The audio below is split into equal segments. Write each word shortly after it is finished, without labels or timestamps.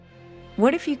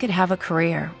What if you could have a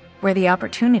career where the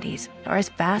opportunities are as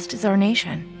vast as our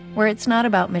nation, where it's not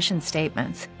about mission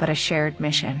statements, but a shared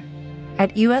mission?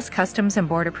 At U.S. Customs and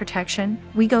Border Protection,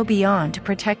 we go beyond to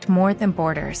protect more than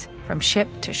borders. From ship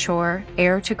to shore,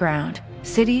 air to ground,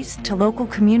 cities to local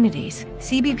communities,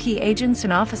 CBP agents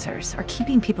and officers are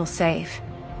keeping people safe.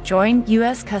 Join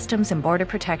U.S. Customs and Border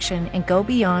Protection and go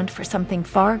beyond for something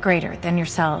far greater than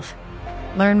yourself.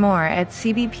 Learn more at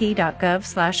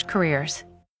cbp.gov/careers.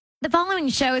 The following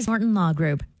show is Norton Law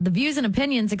Group. The views and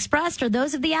opinions expressed are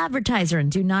those of the advertiser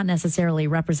and do not necessarily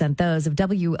represent those of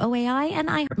WOAI and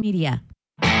iHeartMedia.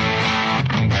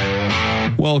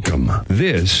 Welcome.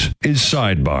 This is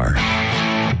Sidebar.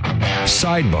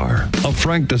 Sidebar, a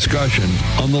frank discussion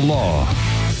on the law,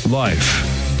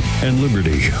 life, and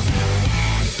liberty.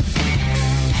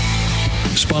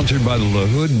 Sponsored by the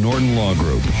LaHood Norton Law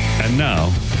Group. And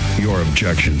now, your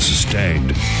objection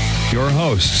sustained. Your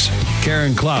hosts,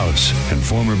 Karen Klaus and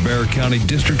former Bexar County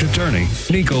District Attorney,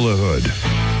 Nico LaHood.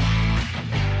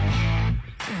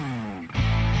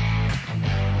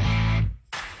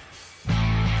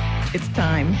 It's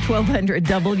time. 1200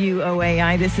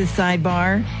 WOAI. This is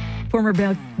Sidebar. Former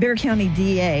Bexar County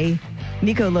DA,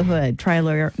 Nico LaHood, trial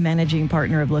lawyer, managing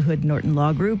partner of LaHood Norton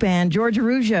Law Group, and Jorge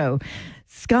Araujo,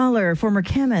 scholar, former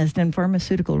chemist and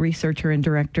pharmaceutical researcher and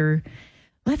director.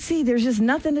 Let's see, there's just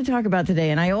nothing to talk about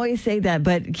today. And I always say that,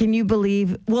 but can you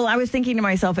believe, well, I was thinking to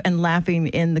myself and laughing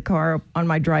in the car on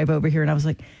my drive over here. And I was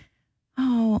like,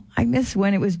 oh, I miss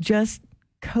when it was just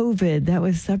COVID that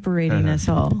was separating us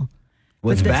all.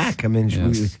 Well, it's back. I mean,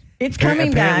 it's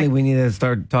coming back. Apparently, we need to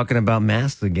start talking about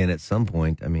masks again at some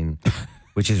point. I mean,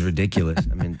 which is ridiculous.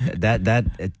 I mean,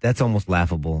 that's almost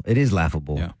laughable. It is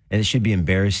laughable. Yeah. And it should be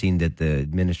embarrassing that the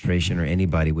administration or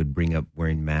anybody would bring up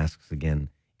wearing masks again.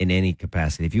 In any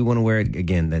capacity. If you want to wear it,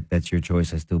 again, that's your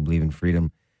choice. I still believe in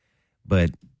freedom.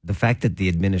 But the fact that the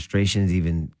administration is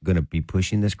even going to be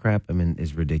pushing this crap, I mean,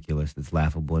 is ridiculous. It's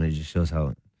laughable, and it just shows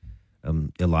how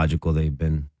illogical they've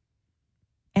been.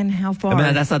 And how far? I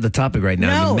mean, that's not the topic right now.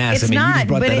 No, I mean, masks. it's I mean, not, you just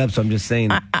brought but that up, so I'm just saying.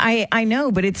 I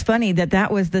know, but it's funny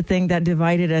that was the thing that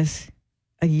divided us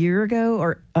a year ago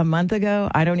or a month ago.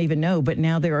 I don't even know, but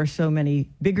now there are so many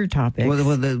bigger topics.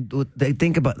 Well, they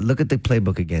look at the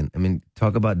playbook again. I mean,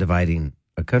 talk about dividing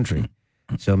a country.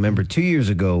 So remember, 2 years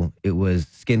ago, it was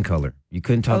skin color. You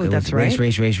couldn't talk about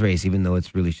race, even though it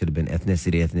really should have been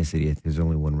ethnicity. There's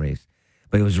only one race.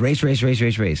 But it was race.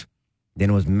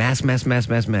 Then it was mask.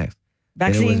 Vaccine.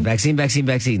 Then it was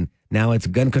vaccine. Now it's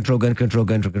gun control. And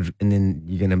then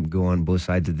you're going to go on both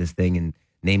sides of this thing and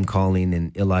name calling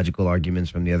and illogical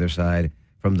arguments from the other side,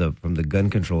 from the gun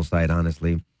control side,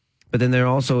 honestly. But then there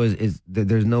also is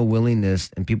there's no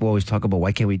willingness, and people always talk about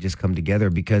why can't we just come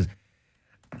together? Because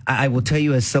I will tell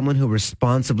you, as someone who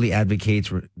responsibly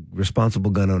advocates responsible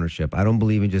gun ownership, I don't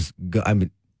believe in I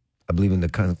believe in the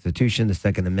Constitution, the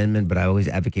Second Amendment, but I always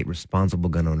advocate responsible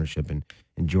gun ownership. And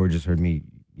George has heard me,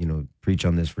 preach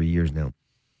on this for years now.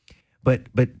 But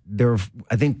there are,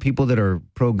 I think, people that are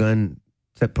pro-gun,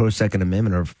 pro-Second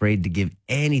Amendment are afraid to give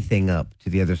anything up to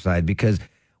the other side, because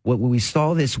what we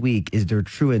saw this week is their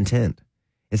true intent.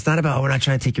 It's not about, we're not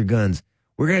trying to take your guns.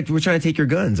 We're trying to take your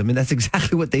guns. I mean, that's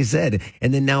exactly what they said.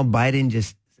 And then now Biden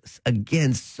just,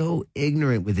 again, so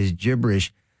ignorant with his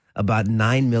gibberish about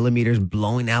 9 millimeters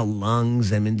blowing out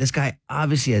lungs. I mean, this guy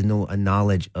obviously has no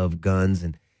knowledge of guns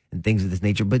and things of this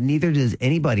nature, but neither does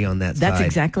anybody on that side. That's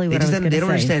exactly what I was going to say. They don't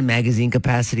understand magazine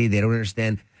capacity. They don't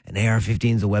understand an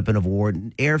AR-15 is a weapon of war.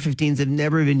 AR-15s have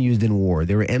never been used in war.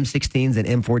 There were M16s and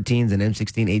M14s and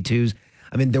M16A2s.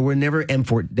 I mean, there were never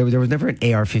M4. There was never an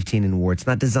AR-15 in war. It's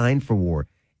not designed for war.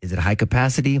 Is it high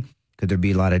capacity? Could there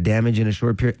be a lot of damage in a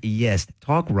short period? Yes.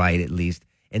 Talk right, at least.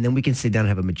 And then we can sit down and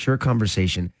have a mature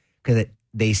conversation, because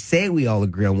they say we all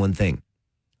agree on one thing,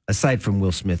 aside from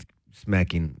Will Smith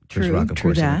smacking Chris Rock, of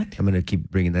course. I'm going to keep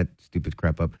bringing that stupid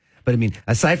crap up. But I mean,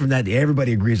 aside from that,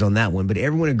 everybody agrees on that one. But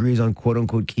everyone agrees on, quote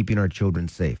unquote, keeping our children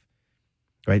safe.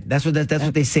 Right? That's what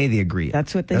they say they agree on.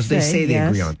 That's what they say. They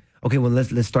agree on. Okay, well,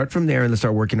 let's start from there and let's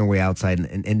start working our way outside.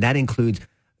 And that includes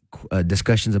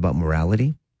discussions about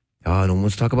morality. Oh, no one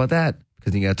wants to talk about that,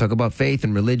 because you got to talk about faith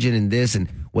and religion and this and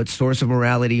what's source of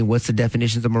morality and what's the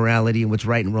definitions of morality and what's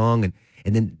right and wrong.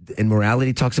 And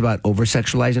morality talks about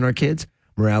over-sexualizing our kids.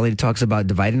 Morality talks about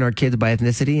dividing our kids by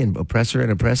ethnicity and oppressor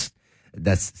and oppressed.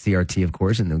 That's CRT, of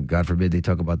course, and God forbid they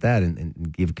talk about that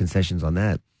and give concessions on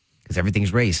that, because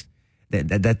everything's race.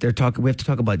 That they're talking. We have to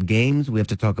talk about games. We have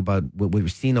to talk about what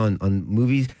we've seen on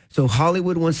movies. So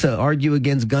Hollywood wants to argue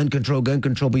against gun control,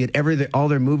 but yet all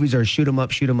their movies are shoot 'em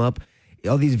up.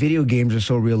 All these video games are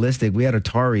so realistic. We had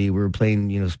Atari. We were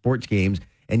playing, sports games,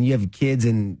 and you have kids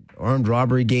and armed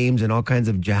robbery games and all kinds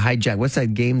of hijack. What's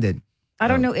that game that? I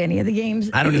don't know any of the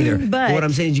games. I don't either. But what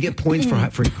I'm saying is you get points for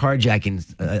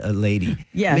carjacking a lady.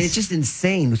 Yes. I mean, it's just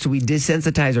insane. So we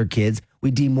desensitize our kids. We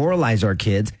demoralize our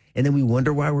kids. And then we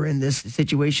wonder why we're in this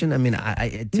situation. I mean,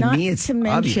 to me, it's not to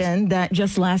mention obvious. that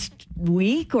just last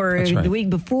week or the week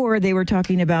before, they were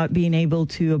talking about being able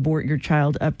to abort your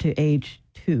child up to age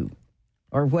 2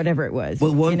 or whatever it was.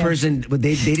 Well, one person,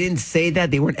 they didn't say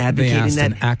that. They weren't advocating they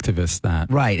that. asked an activist that.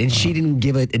 Right, and she didn't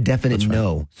give a definite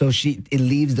no. So it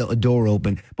leaves the door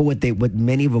open. But what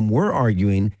many of them were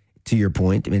arguing, to your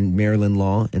point, in Maryland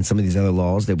law and some of these other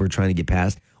laws that we're trying to get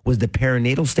passed, was the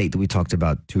perinatal state that we talked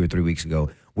about 2 or 3 weeks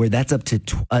ago, where that's up to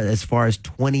as far as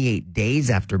 28 days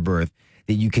after birth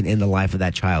that you can end the life of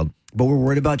that child. But we're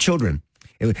worried about children.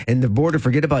 And the border,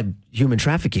 forget about human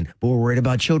trafficking, but we're worried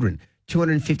about children.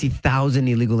 250,000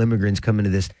 illegal immigrants come into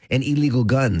this, and illegal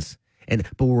guns.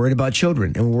 But we're worried about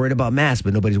children, and we're worried about masks,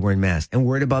 but nobody's wearing masks. And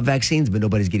we're worried about vaccines, but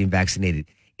nobody's getting vaccinated.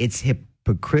 It's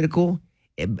hypocritical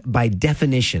by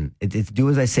definition. It's do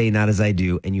as I say, not as I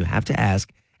do. And you have to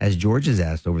ask, as George has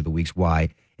asked over the weeks, why?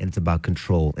 And it's about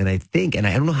control. And I think, and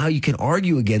I don't know how you can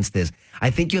argue against this, I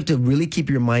think you have to really keep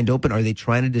your mind open. Are they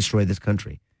trying to destroy this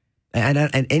country?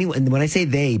 And when I say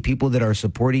they, people that are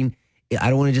supporting, I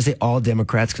don't want to just say all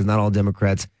Democrats, because not all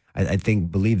Democrats, I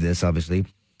think, believe this, obviously.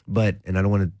 And I don't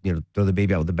want to throw the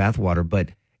baby out with the bathwater, but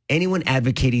anyone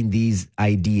advocating these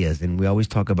ideas, and we always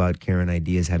talk about, Karen,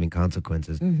 ideas having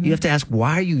consequences, you have to ask,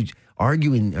 why are you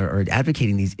arguing or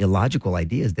advocating these illogical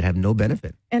ideas that have no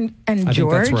benefit? And I George,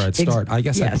 think that's where I'd start. I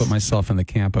guess yes. I put myself in the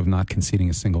camp of not conceding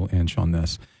a single inch on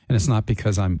this, and it's not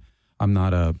because I'm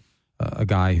not a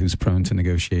guy who's prone to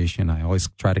negotiation. I always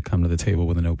try to come to the table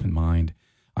with an open mind.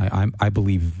 I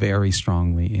believe very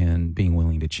strongly in being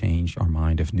willing to change our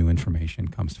mind if new information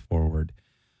comes forward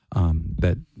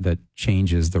that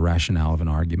changes the rationale of an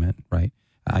argument. Right?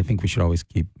 I think we should always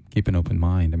keep an open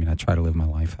mind. I mean, I try to live my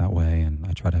life that way, and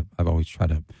I've always tried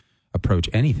to approach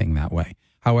anything that way.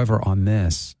 However, on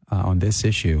this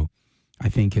issue, I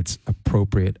think it's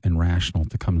appropriate and rational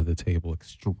to come to the table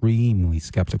extremely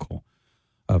skeptical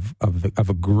of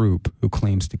a group who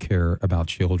claims to care about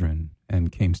children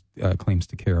and claims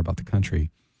to care about the country.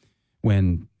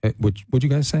 When, would you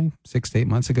guys say 6 to 8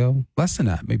 months ago, less than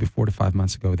that, maybe 4 to 5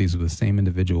 months ago, these were the same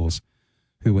individuals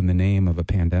who, in the name of a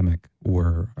pandemic,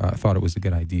 thought it was a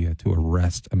good idea to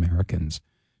arrest Americans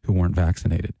who weren't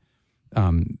vaccinated.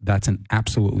 That's an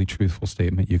absolutely truthful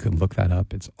statement. You can look that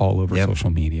up. It's all over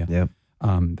social media. Yep.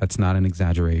 That's not an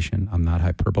exaggeration. I'm not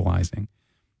hyperbolizing.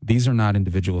 These are not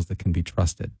individuals that can be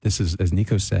trusted. This is, as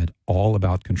Nico said, all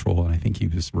about control. And I think he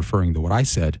was referring to what I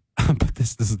said. But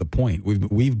this is the point.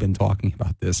 We've been talking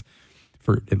about this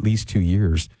for at least 2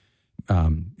 years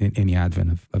in the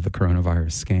advent of the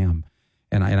coronavirus scam.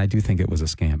 And I do think it was a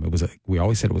scam. We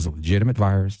always said it was a legitimate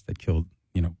virus that killed,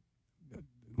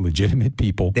 legitimate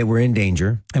people. They were in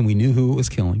danger. And we knew who it was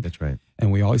killing. That's right.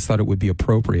 And we always thought it would be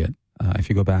appropriate, if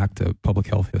you go back to public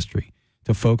health history,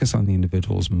 to focus on the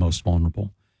individuals most vulnerable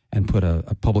and put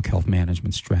a public health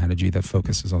management strategy that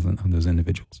focuses on those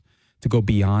individuals. To go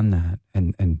beyond that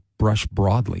and brush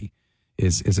broadly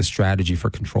is a strategy for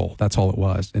control. That's all it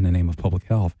was in the name of public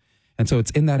health. And so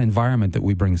it's in that environment that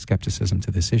we bring skepticism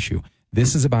to this issue.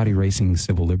 This is about erasing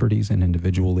civil liberties and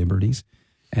individual liberties.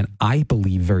 And I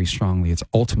believe very strongly it's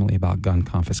ultimately about gun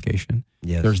confiscation.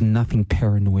 Yes. There's nothing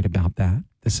paranoid about that.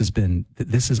 This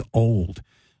is old.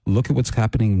 Look at what's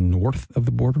happening north of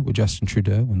the border with Justin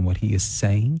Trudeau and what he is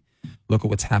saying. Look at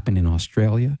what's happened in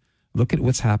Australia. Look at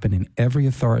what's happened in every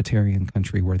authoritarian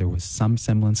country where there was some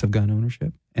semblance of gun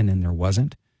ownership and then there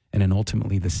wasn't. And then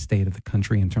ultimately the state of the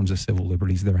country in terms of civil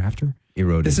liberties thereafter.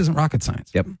 Eroded. This isn't rocket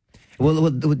science. Yep. Well,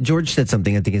 George said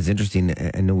something I think is interesting.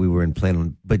 I know we were in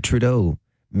plan, but Trudeau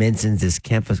mentions this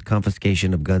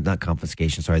confiscation of guns, not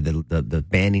confiscation, sorry, the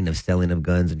banning of selling of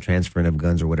guns and transferring of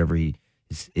guns or whatever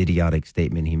this idiotic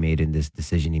statement he made in this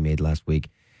decision he made last week.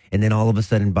 And then all of a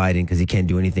sudden Biden, because he can't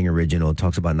do anything original,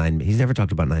 talks about he's never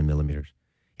talked about 9 millimeters.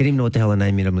 He didn't even know what the hell a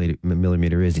 9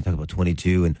 millimeter is. He talked about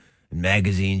 22 and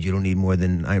magazines. You don't need more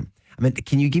than, I mean,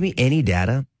 can you give me any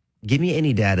data? Give me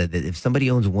any data that if somebody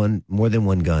owns more than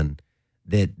one gun,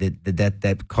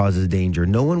 that causes danger.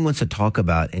 No one wants to talk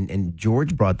about, and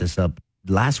George brought this up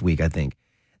last week, I think,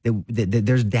 that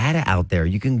there's data out there.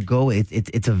 You can go,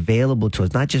 it's available to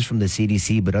us, not just from the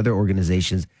CDC, but other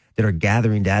organizations that are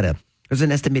gathering data. There's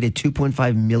an estimated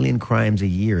 2.5 million crimes a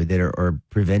year that are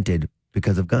prevented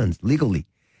because of guns, legally.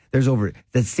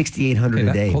 That's 6,800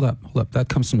 a day. Hold up. That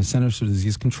comes from the Centers for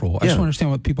Disease Control. I just want to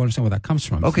understand where that comes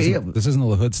from. Okay, This isn't a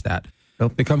LaHood stat.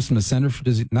 Nope. It comes from the Center for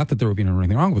Disease. Not that there would be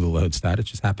anything wrong with the LaHood stat. It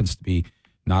just happens to be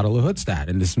not a LaHood stat.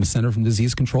 And this is the Center for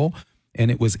Disease Control.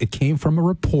 And it came from a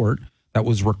report that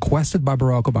was requested by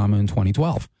Barack Obama in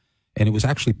 2012. And it was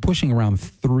actually pushing around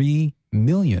 3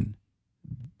 million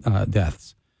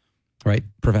deaths, right?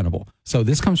 Preventable. So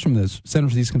this comes from the Center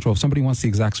for Disease Control. If somebody wants the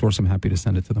exact source, I'm happy to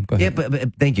send it to them. Go ahead. Yeah,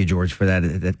 but thank you, George, for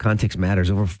that. That context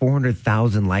matters. Over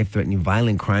 400,000 life-threatening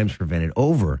violent crimes prevented.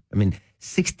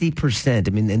 60%.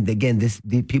 And again,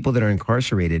 the people that are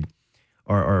incarcerated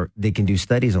they can do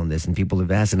studies on this, and people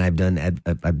have asked, and I've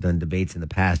done debates in the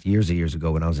past years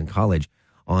ago when I was in college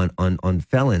on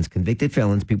felons, convicted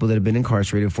felons, people that have been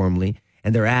incarcerated formerly,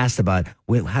 and they're asked about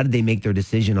how did they make their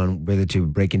decision on whether to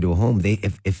break into a home.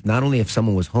 If not only if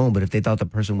someone was home, but if they thought the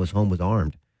person was home was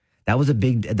armed, that was a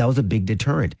big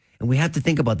deterrent. And we have to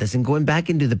think about this. And going back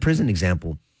into the prison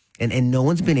example, and no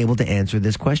one's been able to answer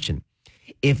this question.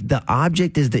 If the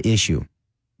object is the issue,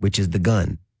 which is the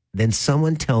gun, then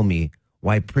someone tell me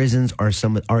why prisons are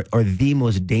the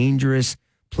most dangerous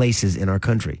places in our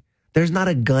country. There's not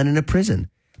a gun in a prison,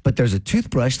 but there's a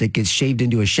toothbrush that gets shaved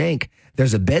into a shank.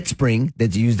 There's a bed spring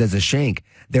that's used as a shank.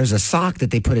 There's a sock that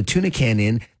they put a tuna can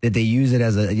in that they use it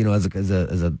as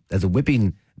a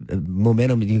whipping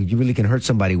momentum. You really can hurt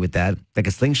somebody with that, like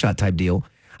a slingshot type deal.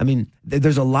 I mean,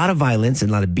 there's a lot of violence and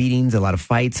a lot of beatings, a lot of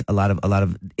fights, a lot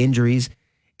of injuries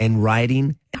and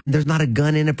rioting. There's not a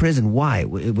gun in a prison. Why?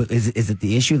 Is it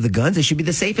the issue of the guns? It should be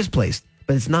the safest place,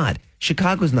 but it's not.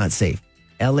 Chicago's not safe.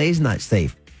 LA's not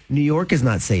safe. New York is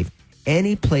not safe.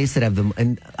 Any place that have them,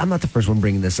 and I'm not the first one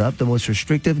bringing this up, the most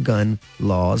restrictive gun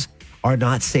laws are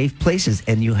not safe places.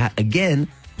 And you again,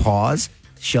 pause,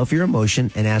 shelf your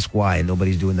emotion, and ask why. And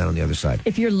nobody's doing that on the other side.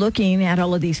 If you're looking at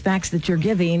all of these facts that you're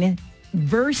giving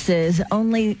versus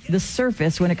only the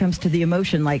surface when it comes to the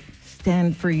emotion, like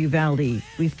stand for Uvalde,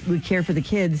 we care for the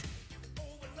kids.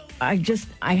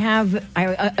 I have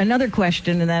another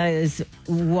question, and that is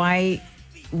why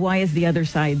is the other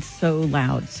side so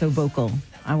loud, so vocal?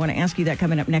 I want to ask you that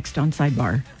coming up next on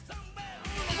Sidebar.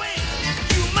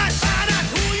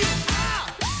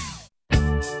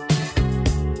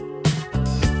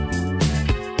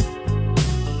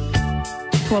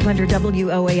 .1200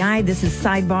 WOAI. This is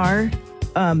Sidebar.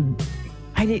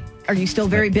 Are you still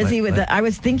very busy with it? I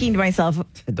was thinking to myself,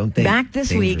 don't think back this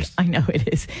dangerous. week, I know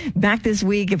it is. Back this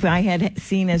week, if I had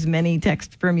seen as many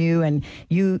texts from you, and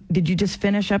did you just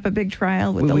finish up a big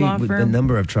trial with the law firm? The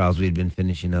number of trials we had been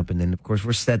finishing up, and then of course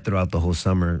we're set throughout the whole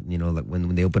summer. You know, like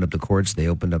when they opened up the courts, they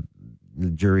opened up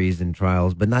the juries and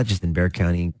trials, but not just in Bexar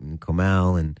County, and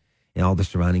Comal, and all the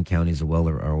surrounding counties as well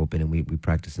are open, and we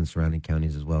practice in surrounding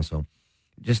counties as well. So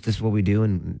just this is what we do,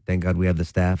 and thank God we have the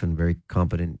staff and very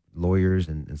competent lawyers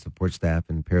and support staff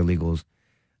and paralegals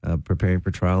preparing for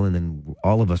trial. And then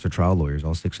all of us are trial lawyers,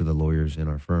 all 6 of the lawyers in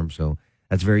our firm. So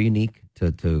that's very unique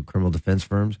to criminal defense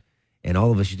firms. And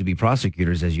all of us used to be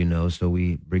prosecutors, as you know, so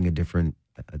we bring a different,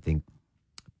 I think,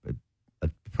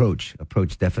 approach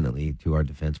definitely to our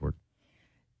defense work.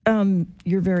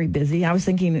 You're very busy. I was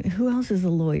thinking, who else is a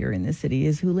lawyer in the city?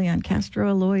 Is Julian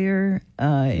Castro a lawyer?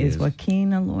 Is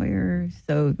Joaquin a lawyer?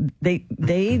 So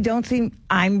they don't seem,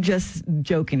 I'm just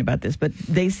joking about this, but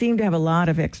they seem to have a lot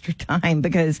of extra time,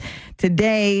 because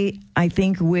today, I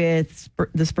think with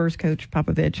the Spurs coach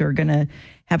Popovich are going to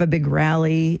have a big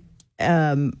rally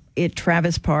at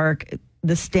Travis Park,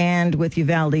 the stand with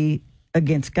Uvalde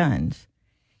against guns.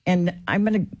 And I'm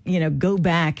going to, go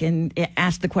back and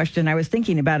ask the question I was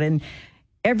thinking about. And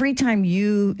every time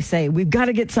you say, we've got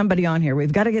to get somebody on here,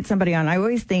 I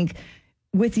always think,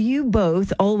 with you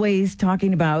both always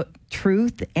talking about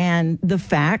truth and the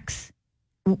facts,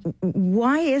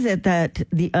 why is it that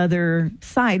the other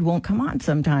side won't come on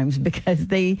sometimes? Because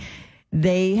they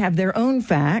have their own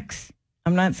facts.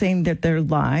 I'm not saying that they're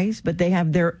lies, but they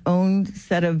have their own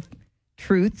set of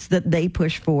truths that they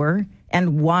push for,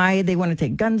 and why they want to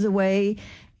take guns away.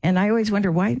 And I always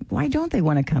wonder, why don't they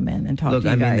want to come in and talk to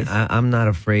you guys? I'm not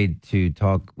afraid to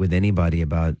talk with anybody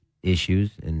about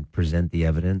issues and present the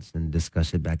evidence and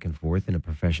discuss it back and forth in a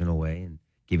professional way and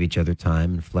give each other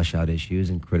time and flesh out issues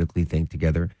and critically think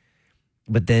together.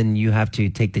 But then you have to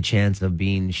take the chance of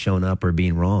being shown up or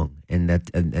being wrong. And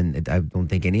I don't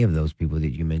think any of those people that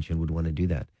you mentioned would want to do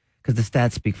that. Because the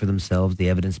stats speak for themselves, the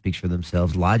evidence speaks for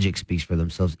themselves, logic speaks for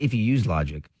themselves. If you use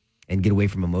logic and get away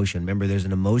from emotion. Remember, there's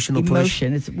an emotional push,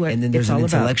 is what and then there's an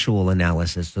intellectual about.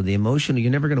 Analysis. So the emotional,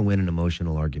 you're never going to win an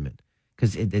emotional argument,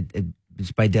 because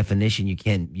it's by definition,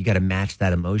 you got to match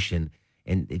that emotion,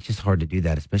 and it's just hard to do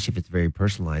that, especially if it's very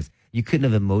personalized. You couldn't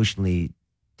have emotionally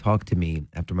talked to me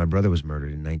after my brother was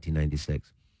murdered in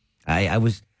 1996. I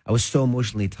was so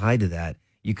emotionally tied to that.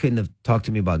 You couldn't have talked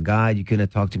to me about God. You couldn't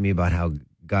have talked to me about how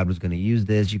God was going to use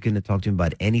this. You couldn't have talked to him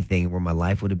about anything where my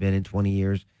life would have been in 20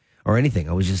 years or anything.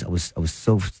 I was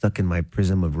so stuck in my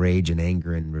prism of rage and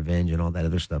anger and revenge and all that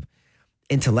other stuff.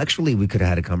 Intellectually, we could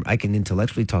have had I can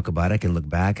intellectually talk about it. I can look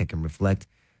back. I can reflect.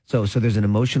 So there's an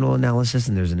emotional analysis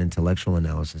and there's an intellectual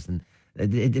analysis. And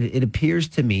it appears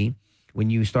to me when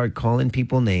you start calling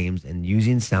people names and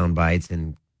using sound bites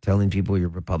and telling people your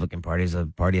Republican Party is a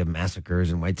party of massacres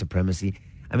and white supremacy,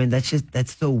 I mean,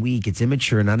 that's so weak. It's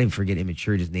immature. Not even forget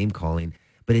immature, just name calling.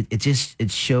 But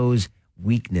it shows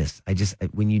weakness.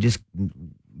 When you just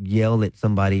yell at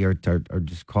somebody or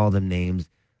just call them names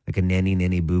like a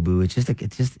nanny boo boo, it's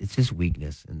just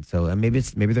weakness. And so maybe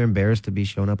they're embarrassed to be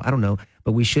shown up. I don't know,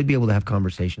 but we should be able to have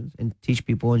conversations and teach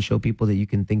people and show people that you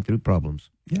can think through problems.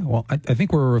 Yeah, well, I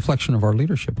think we're a reflection of our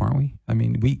leadership, aren't we? I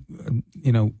mean,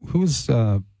 who is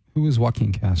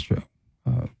Joaquin Castro,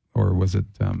 or was it?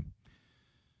 Now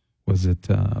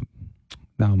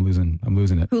I'm losing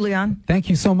it. Julian. Thank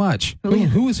you so much.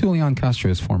 Who is Julian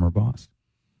Castro's former boss?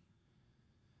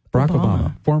 Barack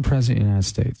Obama, former president of the United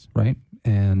States, right?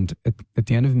 And at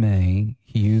the end of May,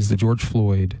 he used the George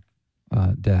Floyd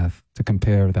death to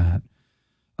compare that,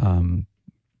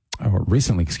 or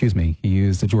recently, he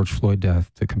used the George Floyd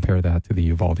death to compare that to the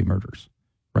Uvalde murders,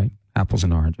 right? Apples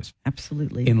and oranges.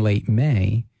 Absolutely. In late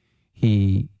May,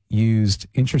 he used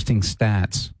interesting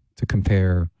stats to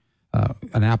compare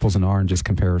an apples and oranges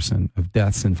comparison of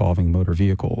deaths involving motor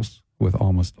vehicles with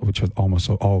almost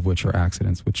all of which are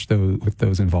accidents, with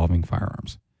those involving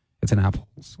firearms. It's an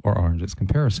apples or oranges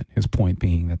comparison. His point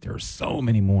being that there are so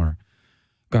many more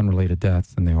gun-related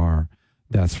deaths than there are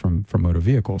deaths from motor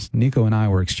vehicles. Nico and I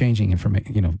were exchanging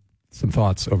some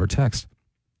thoughts over text,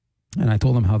 and I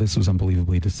told him how this was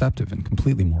unbelievably deceptive and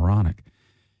completely moronic,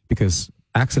 because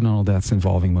accidental deaths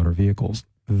involving motor vehicles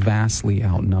vastly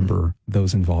outnumber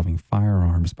those involving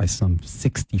firearms by some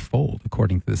 60-fold,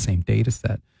 according to the same data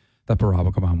set that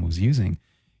Barack Obama was using.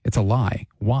 It's a lie.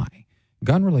 Why?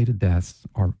 Gun-related deaths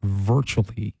are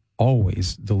virtually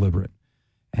always deliberate,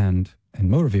 and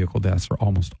motor vehicle deaths are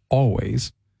almost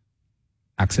always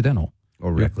accidental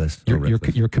or reckless.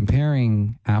 You're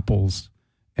comparing apples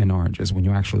and oranges. When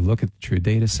you actually look at the true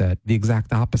data set, the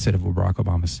exact opposite of what Barack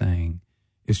Obama is saying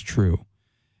is true.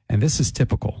 And this is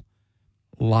typical.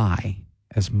 Lie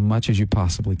as much as you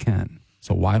possibly can.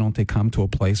 So why don't they come to a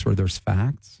place where there's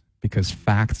facts? Because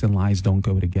facts and lies don't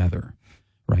go together,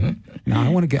 right? Now I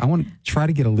want to try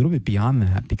to get a little bit beyond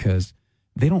that, because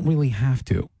they don't really have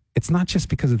to. It's not just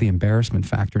because of the embarrassment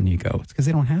factor, Nico. It's because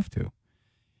they don't have to.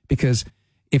 Because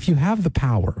if you have the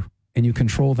power and you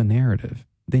control the narrative,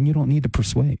 then you don't need to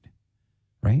persuade,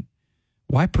 right?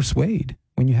 Why persuade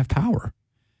when you have power?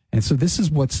 And so this is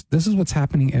what's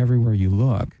happening everywhere you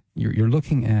look. You're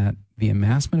looking at the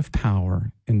amassment of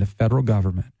power in the federal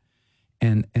government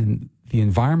and the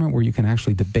environment where you can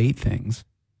actually debate things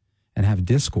and have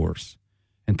discourse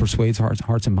and persuade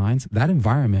hearts and minds. That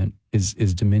environment is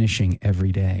diminishing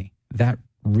every day. That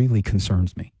really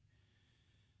concerns me.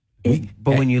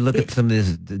 But when you look at some of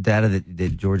this data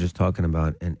that George is talking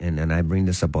about, and I bring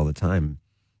this up all the time,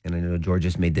 and I know George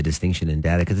just made the distinction in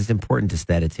data because it's important to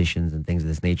statisticians and things of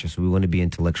this nature, so we want to be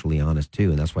intellectually honest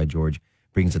too, and that's why George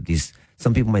brings up these,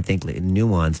 some people might think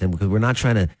nuance, and because we're not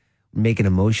trying to make an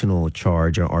emotional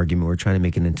charge or argument, we're trying to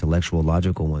make an intellectual,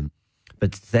 logical one.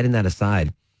 But setting that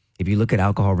aside, if you look at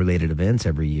alcohol-related events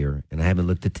every year, and I haven't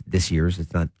looked at this year's,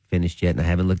 it's not finished yet, and I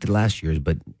haven't looked at last year's,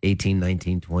 but 18,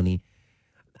 19, 20,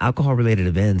 alcohol-related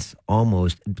events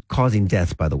almost causing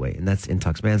deaths, by the way, and that's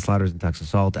intox manslaughter, intox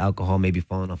assault, alcohol, maybe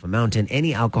falling off a mountain,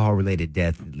 any alcohol-related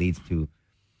death that leads to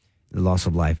the loss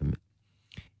of life.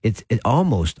 It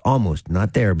almost,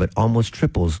 not there, but almost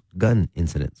triples gun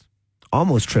incidents.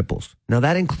 Almost triples. Now,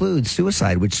 that includes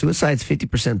suicide, which suicide's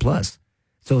 50% plus.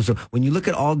 So when you look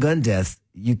at all gun deaths,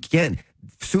 you can't,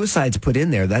 suicide's put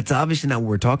in there. That's obviously not what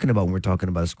we're talking about when we're talking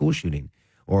about a school shooting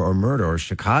or murder or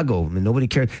Chicago. I mean, nobody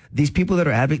cares. These people that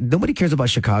are nobody cares about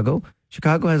Chicago.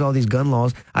 Chicago has all these gun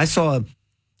laws. I saw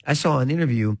an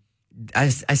interview. I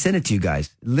sent it to you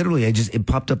guys. Literally, it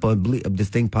popped up this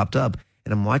thing popped up.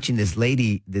 And I'm watching this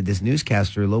lady, this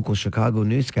newscaster, local Chicago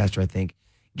newscaster, I think,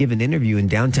 give an interview in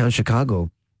downtown Chicago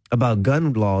about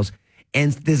gun laws.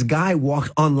 And this guy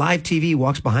walks on live TV,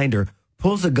 walks behind her,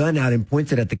 pulls a gun out and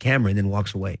points it at the camera and then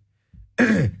walks away.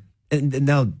 and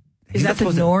now, is that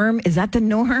the norm? Is that the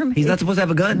norm? He's not supposed to have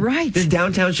a gun. Right. This is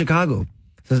downtown Chicago.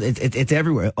 So it's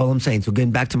everywhere. All I'm saying. So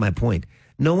getting back to my point,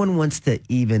 no one wants to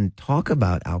even talk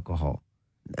about alcohol.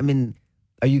 I mean,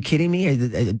 are you kidding me?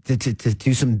 To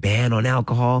do some ban on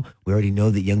alcohol? We already know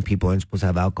that young people aren't supposed to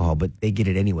have alcohol, but they get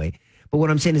it anyway. But what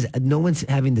I'm saying is no one's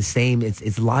having the same,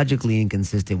 it's logically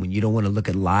inconsistent when you don't want to look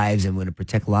at lives and want to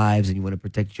protect lives and you want to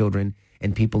protect children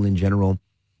and people in general.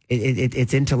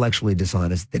 It's intellectually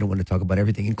dishonest. They don't want to talk about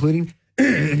everything, including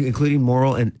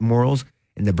morals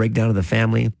and the breakdown of the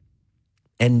family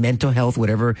and mental health,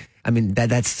 whatever. I mean,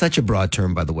 that's such a broad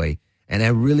term, by the way. And I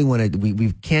really want to,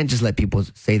 we can't just let people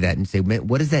say that and say,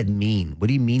 what does that mean? What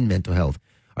do you mean mental health?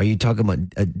 Are you talking about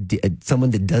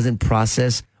someone that doesn't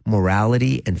process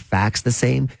morality and facts the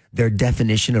same? Their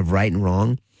definition of right and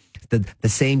wrong? The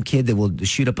same kid that will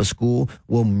shoot up a school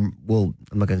will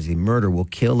I'm not going to say murder, will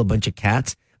kill a bunch of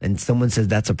cats, and someone says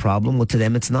that's a problem. Well, to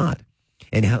them, it's not.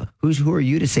 And who are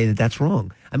you to say that that's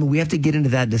wrong? I mean, we have to get into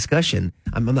that discussion.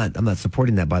 I'm not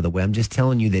supporting that, by the way. I'm just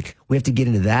telling you that we have to get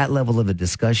into that level of a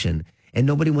discussion. And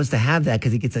nobody wants to have that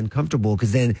because it gets uncomfortable,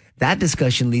 because then that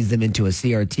discussion leads them into a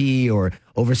CRT or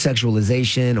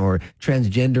over-sexualization or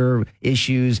transgender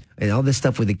issues and all this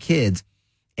stuff with the kids.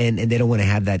 And they don't want to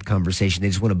have that conversation. They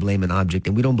just want to blame an object.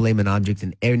 And we don't blame an object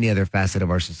in any other facet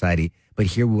of our society. But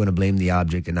here we want to blame the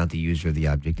object and not the user of the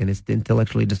object. And it's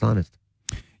intellectually dishonest.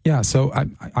 Yeah, so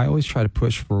I always try to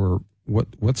push for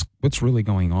what's really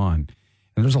going on.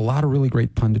 And there's a lot of really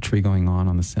great punditry going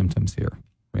on the symptoms here,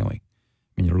 really.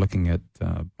 I mean, you're looking at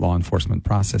law enforcement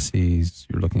processes.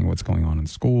 You're looking at what's going on in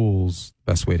schools,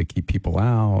 best way to keep people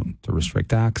out, to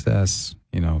restrict access,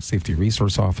 safety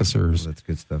resource officers. Well, that's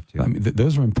good stuff, too. I mean,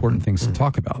 those are important things to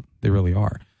talk about. They really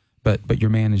are. But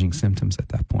you're managing symptoms at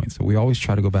that point. So we always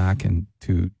try to go back and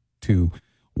to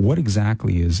what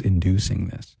exactly is inducing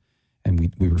this.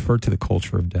 And we refer to the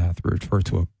culture of death. We refer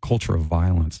to a culture of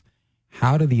violence.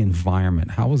 How was the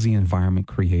environment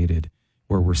created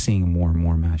where we're seeing more and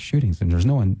more mass shootings? And there's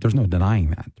no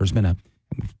denying that.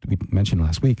 We mentioned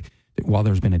last week that while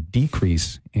there's been a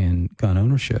decrease in gun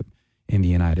ownership in the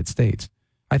United States,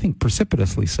 I think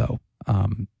precipitously so,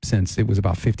 since it was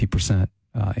about 50%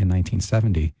 in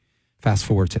 1970. Fast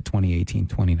forward to 2018,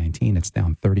 2019, it's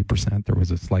down 30%. There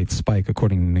was a slight spike,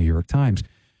 according to the New York Times,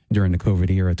 during the COVID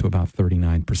era to about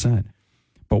 39%.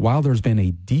 But while there's been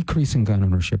a decrease in gun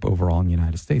ownership overall in the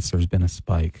United States, there's been a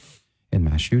spike in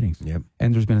mass shootings. Yep.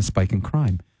 And there's been a spike in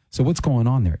crime. So what's going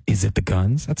on there? Is it the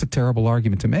guns? That's a terrible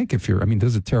argument to make this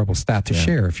is a terrible stat to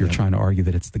share if you're trying to argue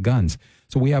that it's the guns.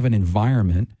 So we have an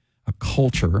environment, a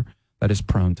culture that is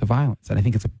prone to violence. And I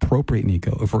think it's appropriate,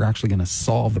 Nico, if we're actually going to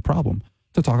solve the problem,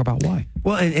 to talk about why.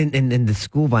 Well, and the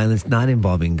school violence not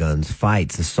involving guns,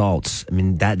 fights, assaults. I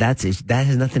mean, that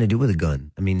has nothing to do with a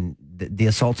gun. I mean, the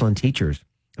assaults on teachers.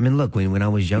 I mean, look, when I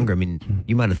was younger, I mean,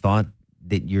 you might have thought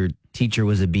that your teacher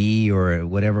was a bee or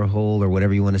whatever hole or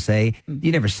whatever you want to say.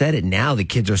 You never said it. Now the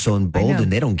kids are so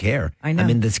emboldened, they don't care. I know. I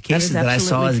mean, there's cases that I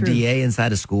saw as true. DA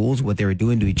inside of schools, what they were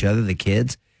doing to each other, the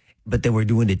kids, but they were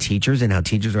doing to teachers and how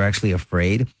teachers are actually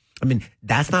afraid. I mean,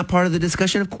 that's not part of the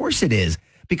discussion. Of course it is.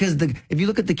 Because if you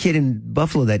look at the kid in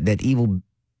Buffalo, that evil,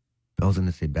 I was going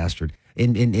to say bastard,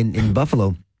 in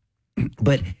Buffalo,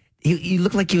 but he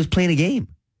looked like he was playing a game.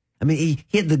 I mean,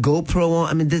 he had the GoPro on.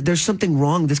 I mean, there's something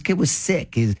wrong. This kid was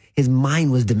sick. His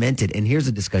mind was demented. And here's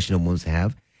a discussion I want to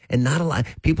have. And not a lot.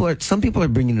 Some people are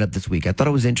bringing it up this week. I thought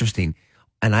it was interesting.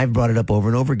 And I've brought it up over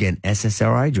and over again.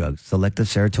 SSRI drugs, selective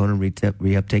serotonin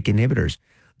reuptake inhibitors.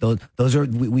 Those are,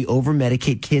 we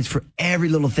over-medicate kids for every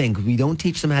little thing because we don't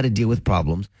teach them how to deal with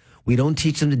problems. We don't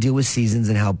teach them to deal with seasons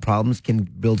and how problems can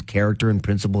build character and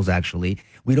principles, actually.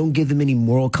 We don't give them any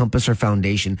moral compass or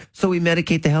foundation, so we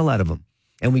medicate the hell out of them.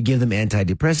 And we give them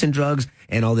antidepressant drugs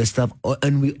and all this stuff,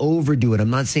 and we overdo it. I'm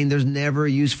not saying there's never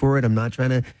a use for it. I'm not trying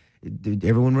to...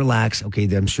 Everyone relax. Okay,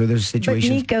 I'm sure there's situations.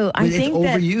 But Nico, I think it's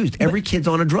overused. Every kid's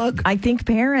on a drug. I think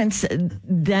parents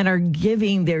that are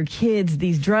giving their kids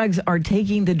these drugs are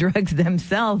taking the drugs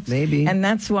themselves. Maybe. And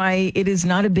that's why it is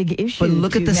not a big issue. But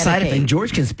look at the side effects. medicate. And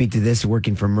George can speak to this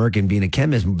working for Merck and being a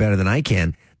chemist better than I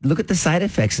can. Look at the side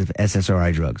effects of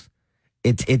SSRI drugs.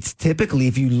 It's typically,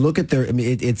 if you look at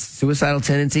it's suicidal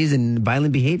tendencies and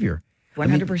violent behavior.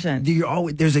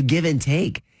 100%. There's a give and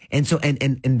take. And so,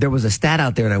 and there was a stat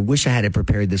out there, and I wish I had it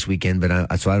prepared this weekend, but I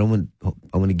want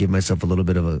to give myself a little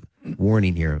bit of a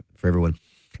warning here for everyone.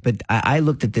 But I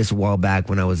looked at this a while back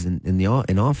when I was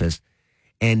in office,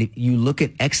 and you look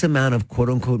at X amount of quote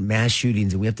unquote mass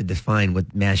shootings, and we have to define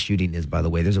what mass shooting is, by the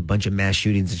way. There's a bunch of mass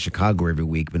shootings in Chicago every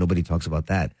week, but nobody talks about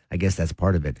that. I guess that's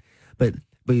part of it. But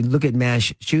you look at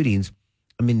mass shootings,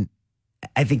 I mean,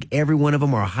 I think every one of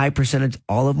them, or a high percentage,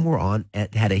 all of them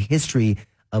had a history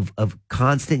of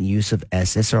constant use of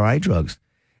SSRI drugs.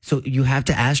 So you have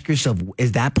to ask yourself,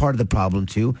 is that part of the problem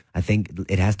too? I think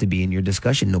it has to be in your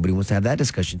discussion. Nobody wants to have that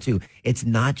discussion too. It's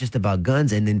not just about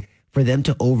guns. And then for them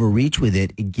to overreach with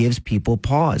it, it gives people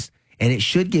pause. And it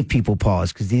should give people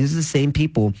pause, because these are the same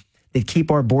people that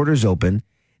keep our borders open.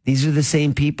 These are the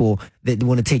same people that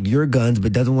want to take your guns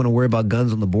but doesn't want to worry about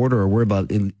guns on the border or worry about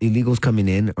illegals coming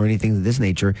in or anything of this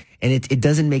nature. And it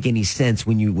doesn't make any sense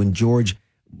when George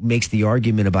makes the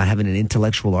argument about having an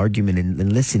intellectual argument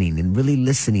and listening and really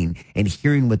listening and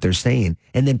hearing what they're saying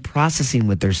and then processing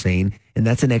what they're saying. And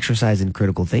that's an exercise in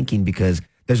critical thinking, because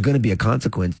there's going to be a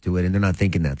consequence to it, and they're not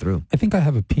thinking that through. I think I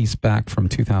have a piece back from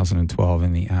 2012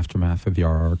 in the aftermath of the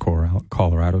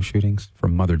Colorado shootings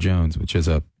from Mother Jones, which is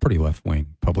a pretty left-wing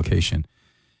publication.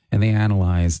 And they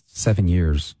analyzed 7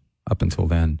 years up until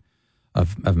then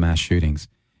of mass shootings.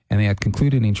 And they had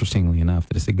concluded, interestingly enough,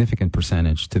 that a significant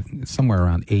percentage, to somewhere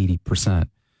around 80%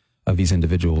 of these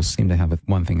individuals seem to have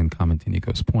one thing in common, to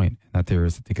Nico's point, and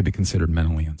that they could be considered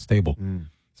mentally unstable.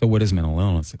 So what is mental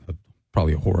illness?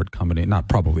 Probably a horrid combination, not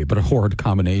probably, but a horrid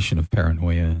combination of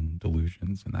paranoia and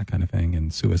delusions and that kind of thing,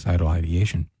 and suicidal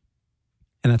ideation.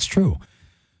 And that's true.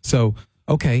 So,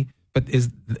 okay, but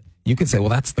you could say, well,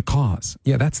 that's the cause.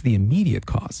 Yeah, that's the immediate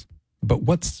cause. But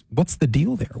what's the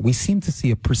deal there? We seem to see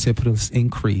a precipitous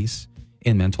increase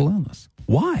in mental illness.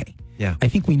 Why? Yeah. I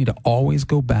think we need to always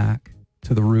go back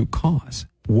to the root cause.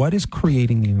 What is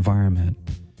creating the environment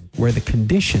where the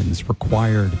conditions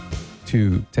required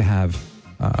to have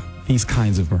these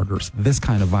kinds of murders, this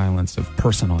kind of violence of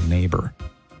person on neighbor?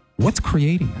 What's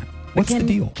creating that? What's the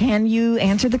deal? Can you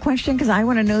answer the question? Because I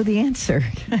want to know the answer.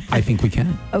 I think we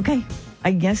can. Okay.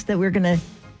 I guess that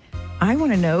I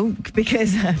want to know,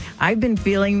 because I've been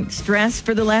feeling stress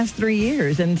for the last 3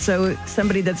 years. And so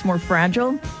somebody that's more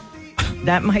fragile,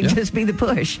 that might just be the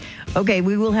push. Okay,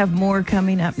 we will have more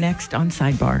coming up next on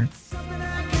Sidebar.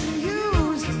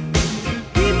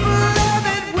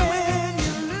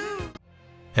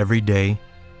 Every day,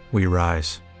 we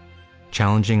rise,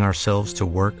 challenging ourselves to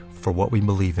work for what we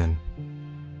believe in.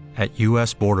 At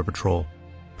U.S. Border Patrol,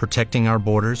 protecting our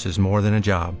borders is more than a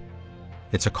job.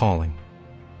 It's a calling.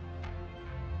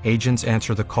 Agents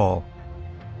answer the call,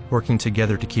 working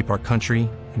together to keep our country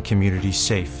and communities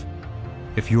safe.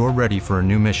 If you're ready for a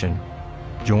new mission,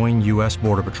 join U.S.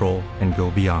 Border Patrol and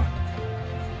go beyond.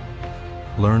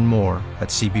 Learn more at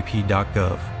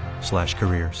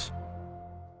cbp.gov/careers.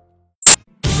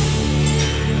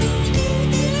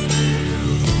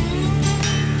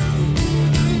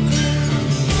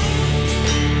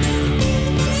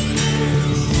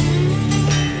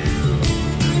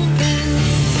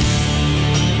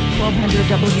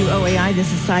 WOAI, this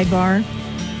is Sidebar.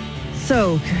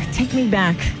 So, take me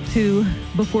back to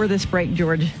before this break,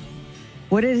 George.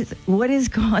 What is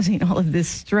causing all of this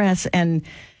stress and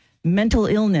mental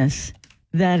illness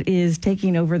that is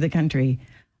taking over the country?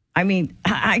 I mean,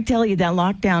 I tell you, that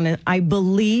lockdown, I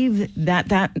believe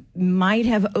that might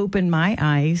have opened my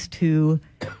eyes to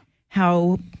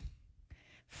how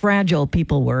fragile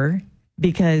people were,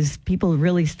 because people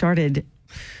really started,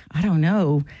 I don't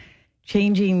know,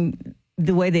 changing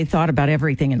the way they thought about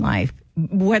everything in life,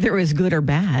 whether it was good or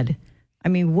bad. I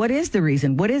mean, what is the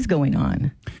reason? What is going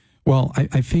on? Well,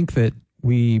 I think that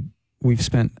we've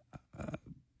spent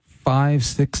 5,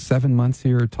 6, 7 months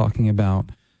here talking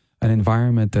about an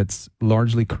environment that's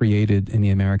largely created in the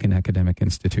American academic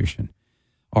institution.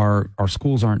 Our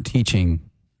schools aren't teaching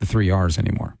the 3 R's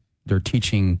anymore. They're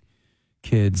teaching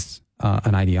kids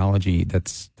an ideology that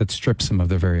strips them of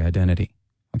their very identity.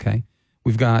 Okay?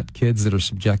 We've got kids that are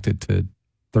subjected to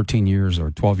 13 years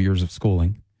or 12 years of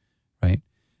schooling, right?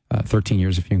 13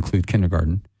 years if you include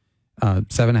kindergarten,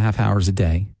 7.5 hours a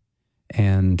day.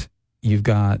 And you've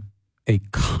got a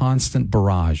constant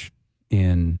barrage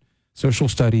in social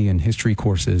study and history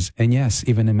courses, and yes,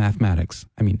 even in mathematics.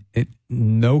 I mean,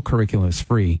 no curriculum is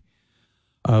free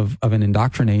of an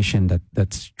indoctrination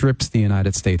that strips the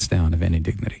United States down of any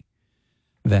dignity,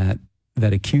 that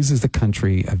accuses the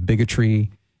country of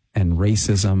bigotry and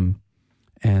racism,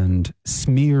 and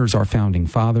smears our founding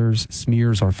fathers,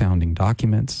 smears our founding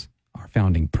documents, our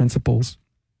founding principles.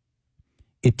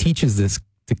 It teaches this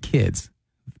to kids,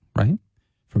 right?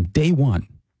 From day one.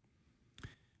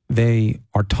 They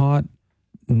are taught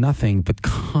nothing but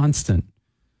constant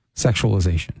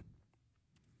sexualization.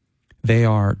 They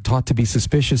are taught to be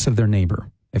suspicious of their neighbor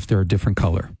if they're a different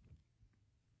color.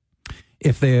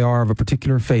 If they are of a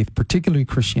particular faith, particularly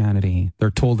Christianity, they're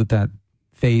told that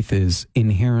faith is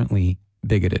inherently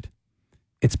bigoted.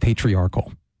 It's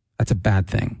patriarchal. That's a bad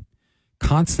thing.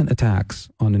 Constant attacks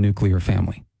on the nuclear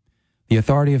family. The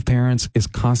authority of parents is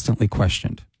constantly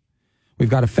questioned. We've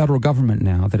got a federal government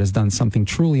now that has done something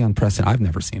truly unprecedented. I've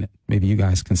never seen it. Maybe you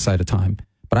guys can cite a time,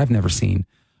 but I've never seen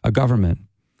a government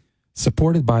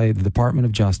supported by the Department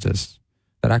of Justice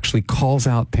that actually calls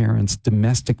out parents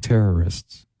domestic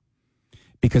terrorists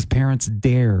because parents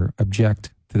dare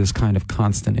object to this kind of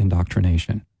constant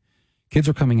indoctrination. Kids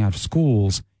are coming out of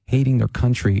schools hating their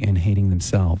country and hating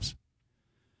themselves,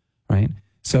 right?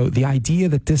 So the idea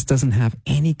that this doesn't have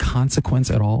any consequence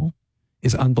at all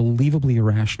is unbelievably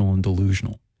irrational and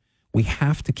delusional. We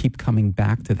have to keep coming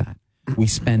back to that. We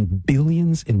spend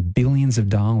billions and billions of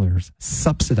dollars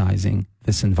subsidizing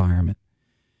this environment,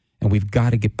 and we've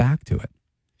got to get back to it.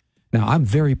 Now, I'm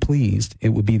very pleased. It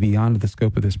would be beyond the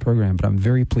scope of this program, but I'm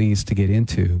very pleased to get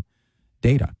into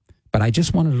data. But I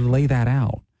just wanted to lay that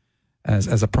out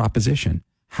as a proposition.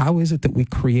 How is it that we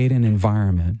create an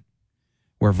environment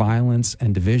where violence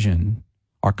and division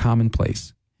are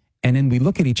commonplace? And then we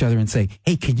look at each other and say,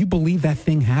 hey, can you believe that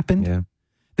thing happened? Yeah.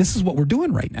 This is what we're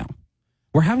doing right now.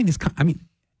 We're having this,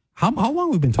 how long have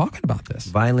we been talking about this?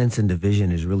 Violence and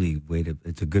division is really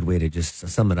it's a good way to just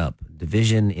sum it up.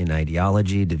 Division in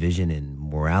ideology, division in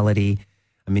morality.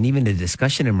 I mean, even the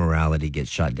discussion in morality gets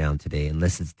shot down today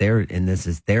unless it's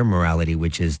their morality,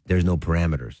 which is there's no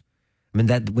parameters. I mean,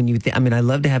 that when you I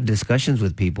love to have discussions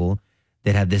with people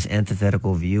that have this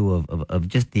antithetical view of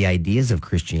just the ideas of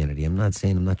Christianity. I'm not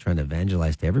trying to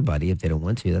evangelize to everybody. If they don't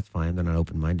want to, that's fine. They're not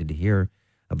open-minded to hear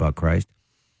about Christ.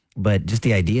 But just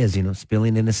the ideas,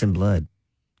 spilling innocent blood,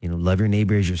 love your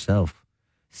neighbor as yourself,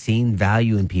 seeing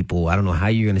value in people. I don't know how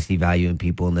you're going to see value in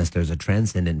people unless there's a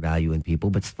transcendent value in people,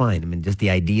 but it's fine. I mean, just the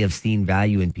idea of seeing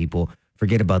value in people,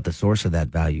 forget about the source of that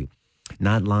value.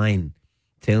 Not lying,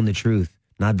 telling the truth,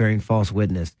 not bearing false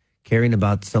witness, caring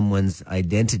about someone's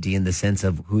identity in the sense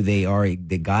of who they are,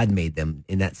 that God made them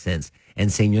in that sense,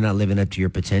 and saying you're not living up to your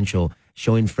potential,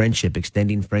 showing friendship,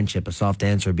 extending friendship, a soft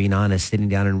answer, being honest, sitting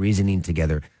down and reasoning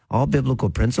together. All biblical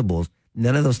principles.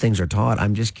 None of those things are taught.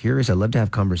 I'm just curious. I love to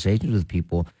have conversations with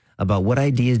people about what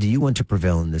ideas do you want to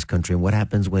prevail in this country, and what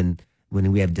happens when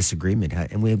we have disagreement.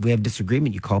 And when we have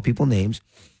disagreement, you call people names,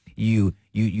 you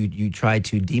try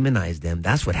to demonize them.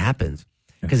 That's what happens.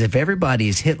 Because if everybody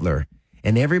is Hitler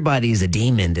and everybody is a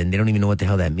demon and they don't even know what the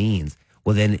hell that means,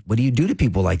 well, then what do you do to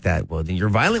people like that? Well, then you're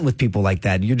violent with people like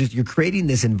that. You're creating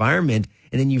this environment,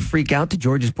 and then you freak out. To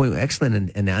George's point,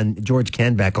 excellent. And George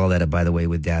can back all that up, by the way,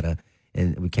 with data.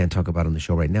 And we can't talk about it on the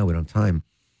show right now. We don't have time.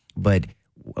 But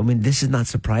I mean, this is not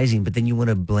surprising. But then you want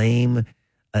to blame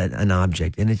an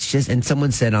object, and it's just. And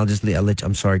someone said, "I'll let you."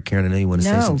 I'm sorry, Karen. I know you want to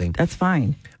say something. No, that's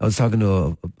fine. I was talking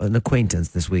to an acquaintance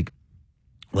this week.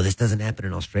 Well, this doesn't happen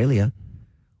in Australia.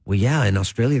 Well, yeah, in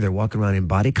Australia they're walking around in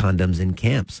body condoms in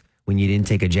camps when you didn't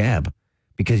take a jab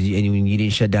because when you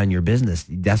didn't shut down your business.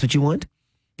 That's what you want?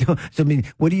 So, I mean,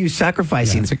 what are you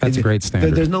sacrificing? Yeah, that's a great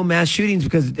standard. There's no mass shootings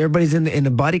because everybody's in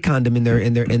a body condom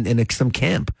in some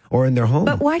camp or in their home.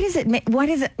 But why does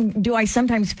it, do I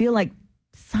sometimes feel like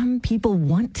some people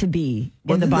want to be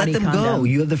in the body condom? Let them go.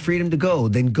 You have the freedom to go.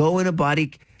 Then go in a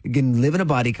body, again, live in a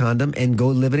body condom and go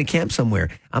live in a camp somewhere.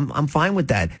 I'm fine with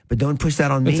that, but don't push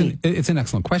that on me. It's an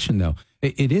excellent question, though.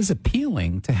 It is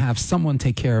appealing to have someone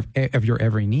take care of your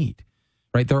every need,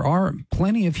 right? There are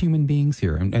plenty of human beings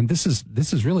here, and this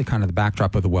is really kind of the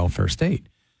backdrop of the welfare state.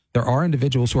 There are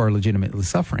individuals who are legitimately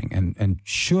suffering and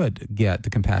should get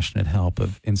the compassionate help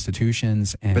of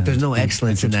institutions. But there's no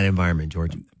excellence in that environment,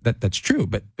 George. That's true,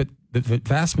 but the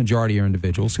vast majority are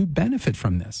individuals who benefit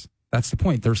from this. That's the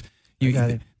point. There's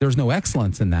no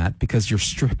excellence in that because you're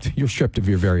stripped of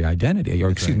your very identity, or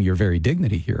excuse me, your very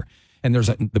dignity here. And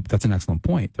that's an excellent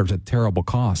point. There's a terrible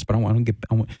cost, but I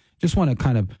just want to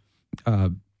kind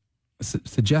of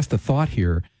suggest a thought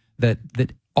here that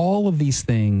all of these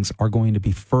things are going to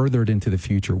be furthered into the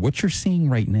future. What you're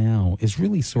seeing right now is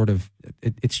really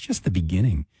it's just the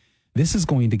beginning. This is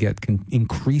going to get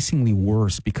increasingly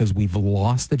worse because we've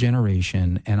lost a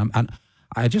generation. And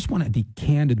I just want to be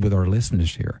candid with our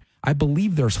listeners here. I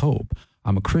believe there's hope.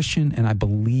 I'm a Christian, and I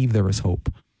believe there is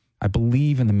hope. I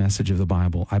believe in the message of the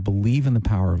Bible. I believe in the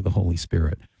power of the Holy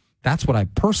Spirit. That's what I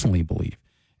personally believe.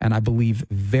 And I believe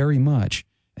very much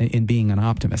in being an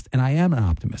optimist. And I am an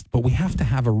optimist, but we have to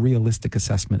have a realistic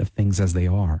assessment of things as they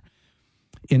are.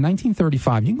 In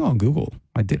 1935, you can go on Google.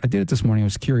 I did it this morning. I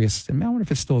was curious. And I wonder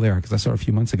if it's still there because I saw it a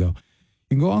few months ago.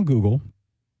 You can go on Google.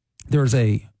 There's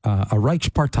a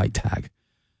Reichsparteitag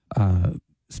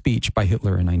speech by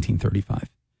Hitler in 1935.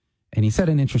 And he said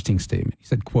an interesting statement. He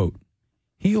said, quote,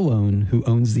 "He alone who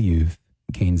owns the youth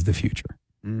gains the future."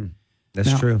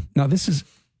 That's true. Now, this is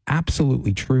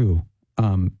absolutely true.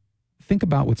 Think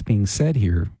about what's being said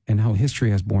here and how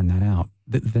history has borne that out.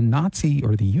 The Nazi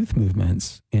or the youth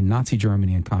movements in Nazi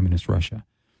Germany and communist Russia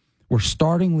were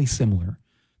startlingly similar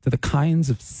to the kinds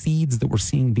of seeds that we're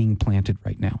seeing being planted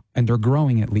right now. And they're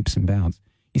growing at leaps and bounds.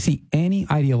 You see, any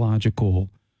ideological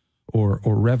or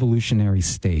revolutionary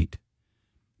state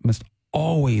must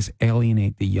always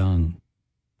alienate the young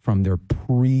from their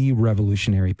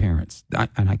pre-revolutionary parents.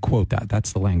 And I quote that.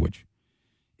 That's the language.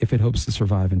 If it hopes to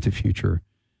survive into future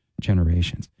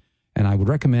generations. And I would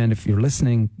recommend, if you're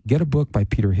listening, get a book by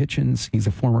Peter Hitchens. He's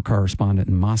a former correspondent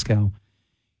in Moscow.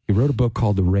 He wrote a book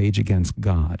called The Rage Against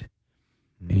God.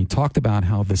 And he talked about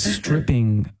how the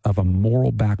stripping of a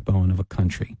moral backbone of a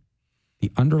country,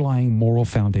 the underlying moral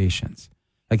foundations.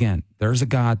 Again, there's a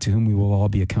God to whom we will all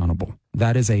be accountable.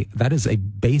 That is a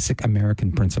basic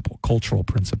American principle, cultural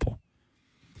principle.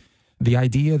 The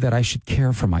idea that I should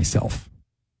care for myself,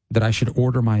 that I should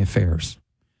order my affairs,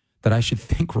 that I should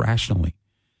think rationally,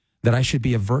 that I should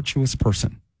be a virtuous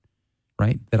person,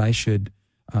 right? That I should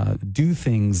do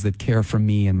things that care for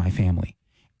me and my family,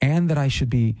 and that I should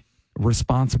be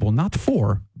responsible, not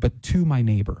for, but to my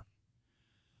neighbor.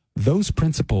 Those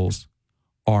principles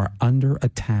are under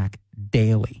attack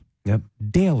daily. Yep.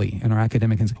 Daily in our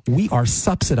academic. We are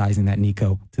subsidizing that,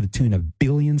 Nico, to the tune of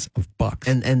billions of bucks.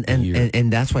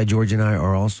 And that's why George and I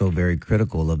are also very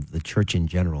critical of the church in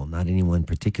general, not any one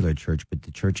particular church, but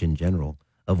the church in general,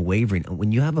 of wavering.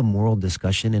 When you have a moral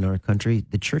discussion in our country,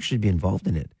 the church should be involved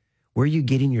in it. Where are you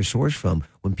getting your source from?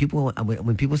 When people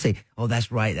say, oh,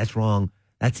 that's right, that's wrong,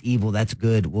 that's evil, that's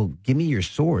good. Well, give me your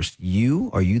source.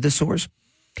 Are you the source?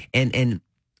 And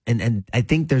I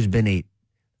think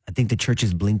I think the church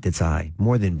has blinked its eye,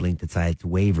 more than blinked its eye. It's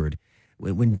wavered.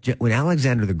 When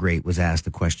Alexander the Great was asked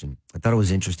the question, I thought it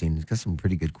was interesting. He's got some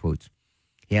pretty good quotes.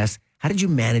 He asked, how did you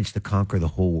manage to conquer the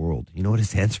whole world? You know what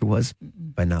his answer was?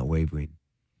 By not wavering.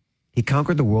 He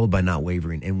conquered the world by not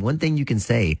wavering. And one thing you can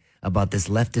say about this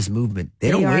leftist movement,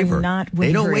 they don't waver.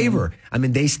 They don't waver. I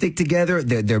mean, they stick together.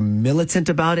 They're militant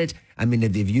about it. I mean,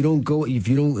 if you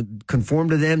don't conform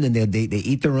to them, then they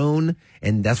eat their own.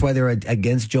 And that's why they're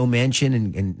against Joe Manchin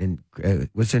and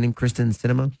what's her name? Kristen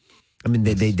Sinema. I mean,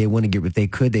 they want to get, if they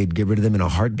could, they'd get rid of them in a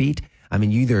heartbeat. I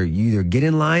mean, you either get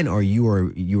in line or you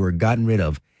are gotten rid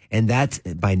of. And that's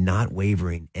by not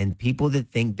wavering. And people that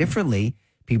think differently,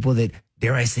 people that,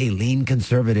 dare I say, lean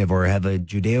conservative or have a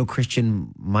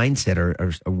Judeo-Christian mindset or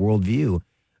a worldview,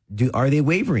 are they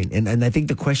wavering? And I think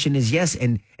the question is yes.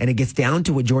 And it gets down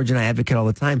to what George and I advocate all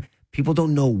the time. People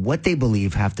don't know what they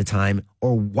believe half the time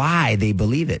or why they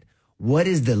believe it. What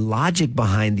is the logic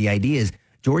behind the ideas?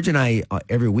 George and I,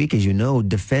 every week, as you know,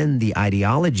 defend the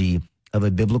ideology of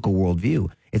a biblical worldview.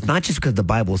 It's not just because the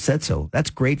Bible said so. That's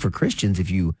great for Christians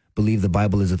if you believe the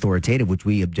Bible is authoritative, which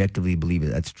we objectively believe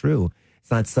that's true.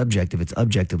 It's not subjective, it's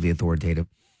objectively authoritative.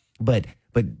 But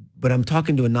I'm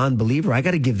talking to a non-believer. I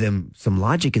got to give them some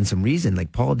logic and some reason,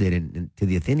 like Paul did to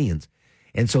the Athenians.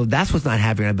 And so that's what's not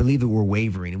happening. I believe that we're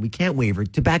wavering, and we can't waver.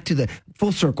 Back to the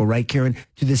full circle, right, Karen,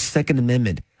 to the Second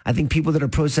Amendment. I think people that are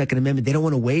pro-Second Amendment, they don't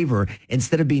want to waver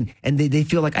instead of being, and they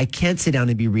feel like I can't sit down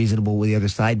and be reasonable with the other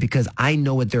side because I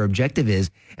know what their objective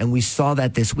is. And we saw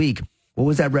that this week. What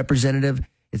was that representative?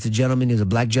 It's a gentleman, he's a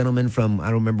black gentleman from, I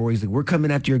don't remember where, he's like, we're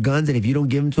coming after your guns, and if you don't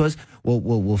give them to us,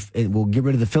 we'll get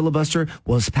rid of the filibuster,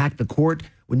 we'll pack the court,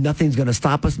 nothing's going to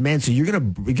stop us. Man, so you're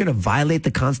going to violate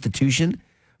the Constitution?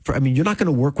 You're not going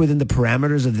to work within the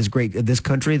parameters of this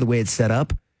country, the way it's set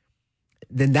up?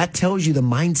 Then that tells you the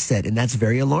mindset, and that's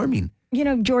very alarming. You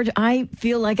know, George, I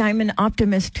feel like I'm an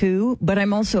optimist too, but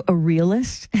I'm also a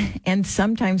realist. And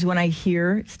sometimes when I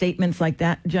hear statements like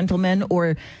that, gentlemen,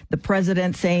 or the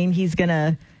president saying he's going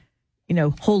to,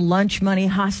 hold lunch money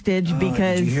hostage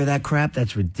because... Did you hear that crap?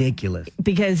 That's ridiculous.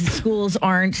 Because schools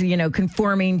aren't,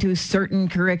 conforming to certain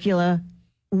curricula.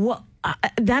 Well,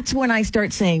 that's when I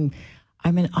start saying,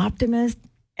 I'm an optimist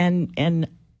and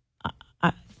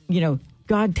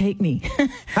God take me.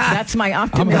 That's my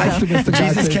optimism.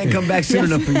 Jesus can't come back soon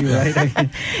enough for you, right?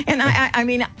 And I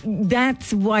mean,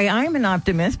 that's why I'm an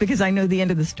optimist, because I know the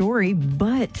end of the story.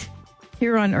 But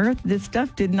here on earth, this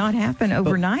stuff did not happen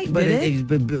overnight, did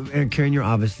it? But Karen, you're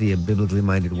obviously a biblically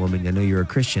minded woman. I know you're a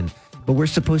Christian. But we're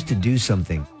supposed to do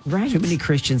something. Right. Too many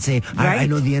Christians say, I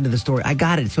know the end of the story. I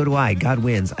got it. So do I. God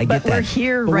wins. I get that. But we're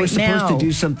here but right we're now. We're supposed to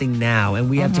do something now. And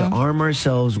we have to arm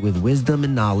ourselves with wisdom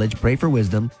and knowledge, pray for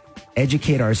wisdom,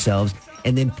 educate ourselves,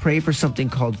 and then pray for something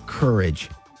called courage,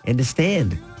 and to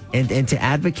stand and to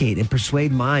advocate and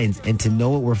persuade minds and to know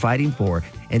what we're fighting for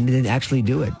and then actually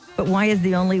do it. But why is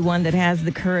the only one that has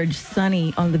the courage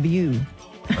Sonny on The View?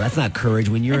 Well, that's not courage.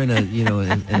 When you're in a,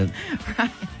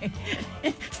 Right.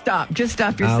 Stop. Just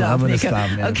stop yourself, I'm going to Nico.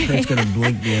 stop now. Okay. It's going to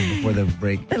blink me in before the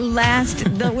break. We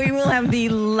will have the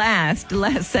last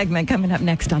segment coming up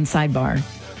next on Sidebar.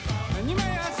 And you may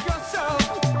ask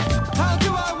yourself, how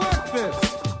do I work this?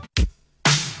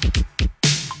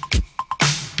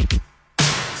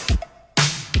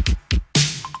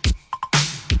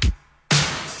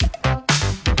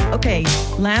 Okay,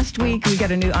 Last week, we got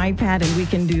a new iPad and we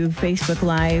can do Facebook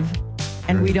Live,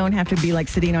 and we don't have to be like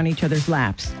sitting on each other's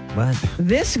laps. What?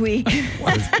 This week,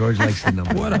 George likes to know.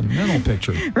 What a mental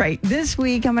picture. right? This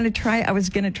week, I was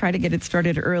going to try to get it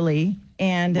started early,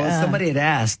 and Somebody had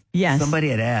asked. Yes. Somebody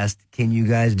had asked, can you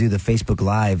guys do the Facebook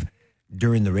Live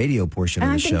during the radio portion of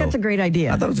the I show? think that's a great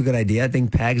idea. I thought it was a good idea. I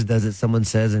think Pags does it. Someone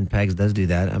says, and Pags does do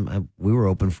that. We were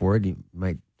open for it.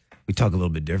 We talk a little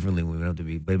bit differently when we don't have to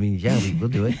be, but I mean, yeah, we'll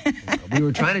do it. We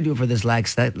were trying to do it for this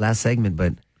last segment,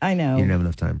 but I know you didn't have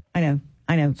enough time. I know.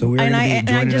 So we're and going to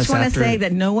be joining I just us want to after- say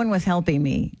that no one was helping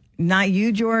me. Not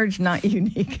you, George. Not you,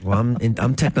 Nick. Well,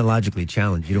 I'm technologically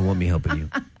challenged. You don't want me helping you.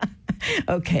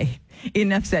 Okay,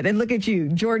 enough said. And look at you,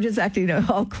 George is acting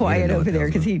all quiet know over what there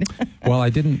that was because he. Well, I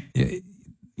didn't,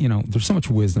 there's so much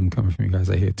wisdom coming from you guys.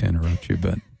 I hate to interrupt you,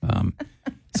 but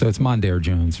so it's Mondaire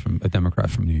Jones, a Democrat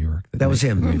from New York. That was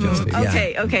him.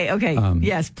 Okay.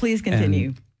 Yes, please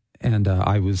continue. And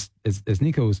I was, as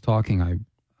Nico was talking,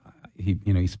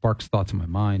 he sparks thoughts in my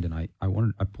mind, and I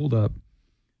pulled up.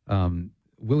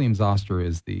 William Zoster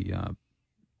is he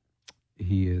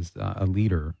is a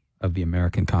leader of the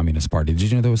American Communist Party. Did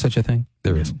you know there was such a thing?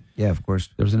 There is. Yeah, of course.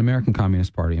 There's an American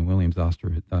Communist Party, and William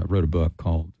Zoster wrote a book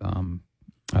called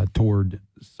Toward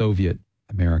Soviet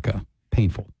America.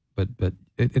 Painful, but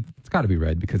it's got to be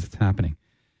read because it's happening.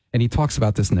 And he talks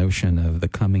about this notion of the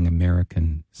coming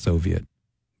American Soviet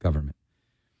government.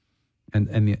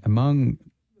 And among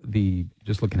the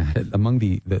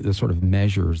sort of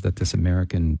measures that this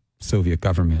American Soviet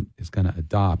government is going to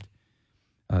adopt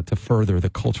to further the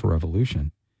Cultural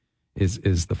Revolution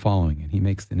is the following. And he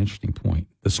makes an interesting point.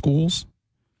 The schools,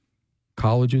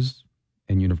 colleges,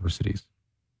 and universities,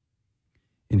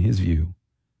 in his view,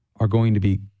 are going to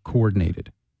be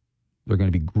coordinated. They're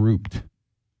going to be grouped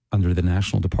under the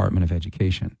National Department of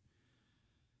Education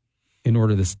in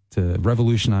order to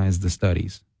revolutionize the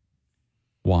studies.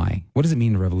 Why? What does it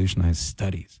mean to revolutionize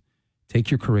studies? Take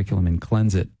your curriculum and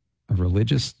cleanse it of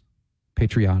religious,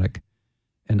 patriotic,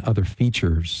 and other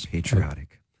features.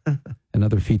 And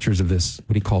other features of this,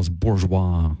 what he calls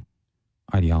bourgeois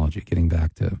ideology, getting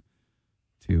back to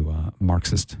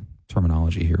Marxist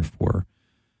terminology here for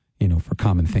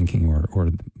common thinking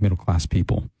or middle class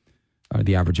people,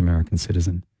 the average American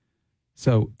citizen.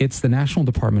 So it's the National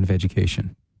Department of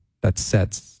Education that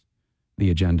sets the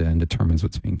agenda and determines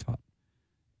what's being taught.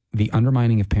 The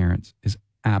undermining of parents is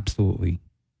absolutely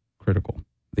critical.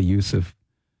 The use of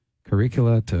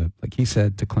curricula to, like he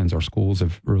said, to cleanse our schools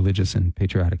of religious and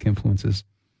patriotic influences.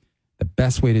 The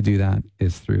best way to do that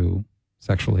is through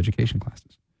sexual education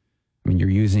classes. I mean, you're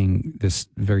using this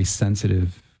very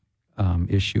sensitive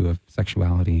issue of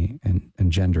sexuality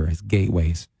and gender as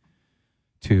gateways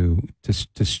to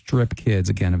strip kids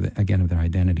again of their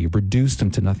identity, reduce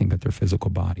them to nothing but their physical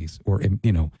bodies, or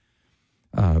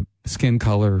skin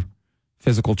color,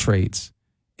 physical traits,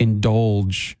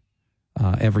 indulge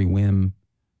every whim,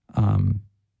 and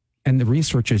the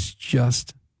research is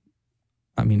just,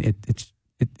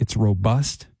 it's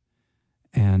robust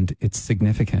and it's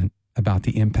significant about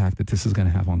the impact that this is going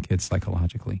to have on kids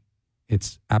psychologically.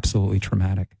 It's absolutely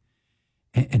traumatic.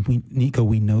 And Nico,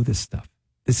 we know this stuff.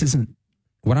 This isn't,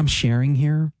 what I'm sharing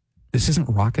here, this isn't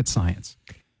rocket science,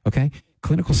 okay?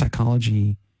 Clinical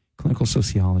psychology, clinical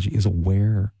sociology is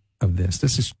aware of this.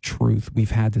 This is truth. We've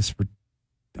had this for,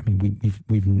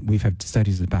 we've had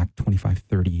studies that back 25,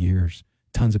 30 years,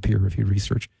 tons of peer-reviewed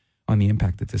research on the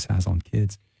impact that this has on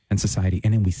kids and society.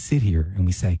 And then we sit here and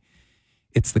we say,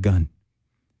 it's the gun.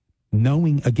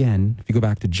 Knowing, again, if you go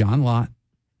back to John Lott,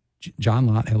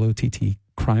 LOTT,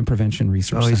 Crime Prevention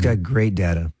Research Oh, he's Center. got great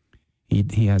data.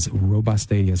 He has robust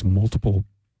data. He has multiple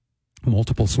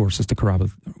sources to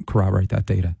corroborate that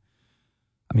data.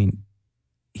 I mean,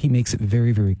 he makes it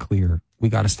very, very clear. We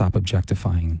got to stop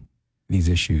objectifying these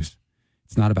issues.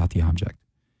 It's not about the object.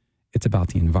 It's about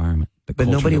the environment. But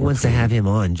nobody wants to have him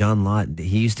on. John Lott,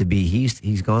 he's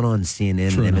gone on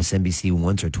CNN True and enough. MSNBC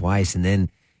once or twice, and then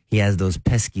he has those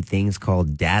pesky things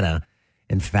called data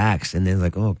and facts, and then it's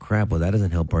like, oh crap, well that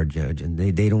doesn't help our judge, and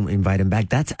they don't invite him back.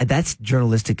 That's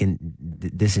journalistic and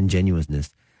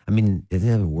disingenuousness. I mean, doesn't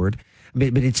have a word,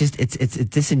 but it's just it's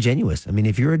disingenuous. I mean,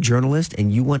 if you're a journalist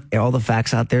and you want all the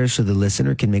facts out there so the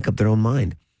listener can make up their own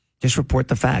mind, just report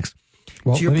the facts.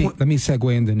 Well, To your point- let me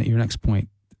segue into your next point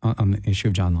on the issue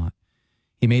of John Lott.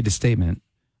 He made the statement,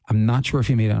 I'm not sure if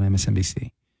he made it on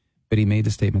MSNBC, but he made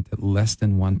the statement that less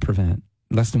than 1%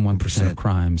 of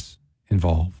crimes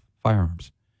involve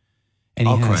firearms. And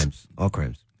all crimes.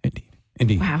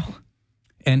 Indeed. Wow.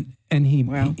 And he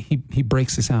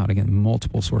breaks this out again,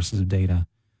 multiple sources of data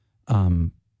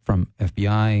from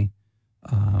FBI,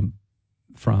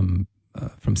 from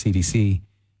CDC,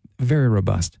 very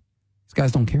robust. These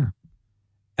guys don't care.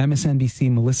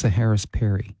 MSNBC, Melissa Harris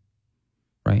Perry,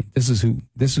 right? This is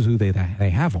who they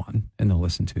have on, and they'll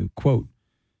listen to. Quote,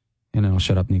 and I'll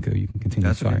shut up, Nico. You can continue.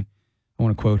 That's Sorry. okay. I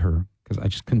want to quote her because I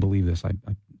just couldn't believe this.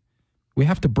 We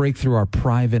have to break through our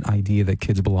private idea that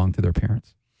kids belong to their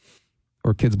parents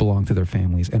or kids belong to their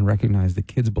families and recognize that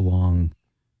kids belong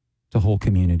to whole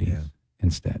communities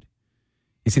instead.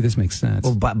 You see, this makes sense.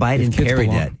 Well, Biden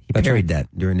carried that. He carried that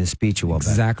during his speech a while back.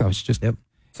 Exactly. I was just... Yep.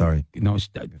 Sorry. No,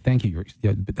 thank you.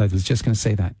 Yeah, but I was just going to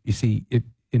say that. You see,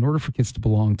 in order for kids to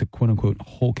belong to quote-unquote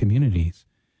whole communities,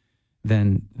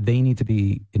 then they need to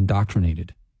be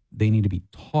indoctrinated. They need to be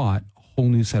taught a whole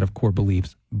new set of core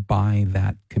beliefs by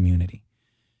that community.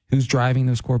 Who's driving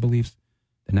those core beliefs?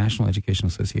 The National Education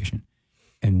Association.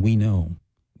 And we know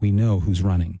who's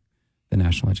running the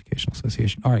National Education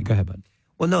Association. All right, go ahead, bud.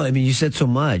 Well, no, I mean, you said so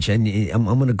much, and I'm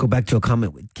going to go back to a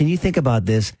comment. Can you think about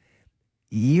this?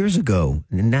 Years ago,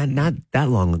 not that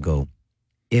long ago,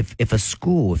 if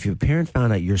your parent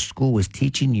found out your school was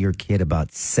teaching your kid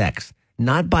about sex,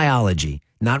 not biology,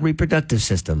 not reproductive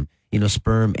system,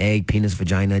 sperm, egg, penis,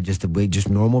 vagina, just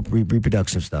normal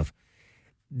reproductive stuff,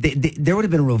 there would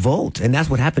have been a revolt, and that's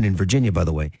what happened in Virginia, by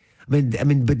the way.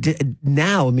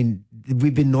 Now,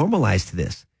 we've been normalized to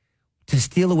this. To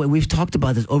steal away, we've talked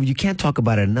about this. You can't talk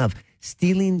about it enough.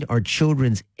 Stealing our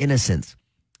children's innocence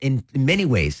in many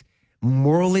ways.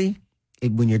 Morally,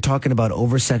 when you're talking about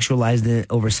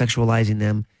over-sexualizing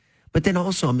them. But then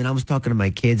also, I was talking to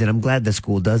my kids, and I'm glad the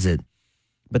school does it.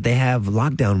 But they have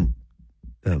lockdown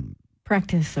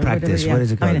practice. What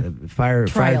is it called? Fire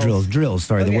drills.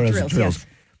 Sorry, the word is drills. Yes.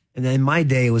 And then in my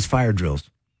day, it was fire drills.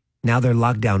 Now they're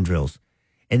lockdown drills.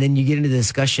 And then you get into the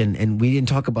discussion, and we didn't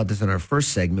talk about this in our first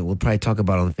segment. We'll probably talk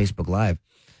about it on Facebook Live.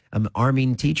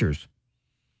 Arming teachers.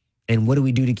 And what do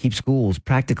we do to keep schools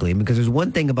practically? Because there's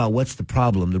one thing about what's the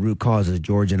problem, the root cause, as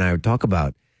George and I would talk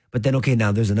about. But then,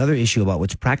 now there's another issue about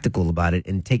what's practical about it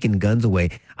and taking guns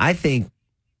away. I think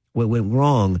what went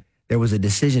wrong, there was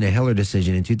a Heller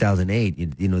decision in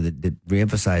 2008, that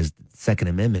reemphasized the Second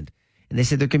Amendment. And they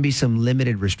said there can be some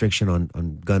limited restriction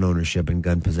on gun ownership and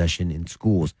gun possession in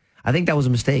schools. I think that was a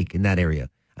mistake in that area.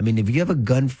 If you have a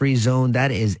gun-free zone,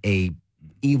 that is a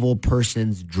evil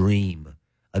person's dream.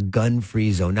 A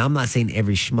gun-free zone. Now, I'm not saying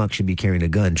every schmuck should be carrying a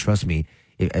gun. Trust me.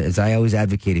 As I always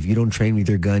advocate, if you don't train with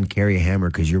your gun, carry a hammer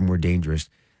because you're more dangerous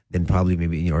than probably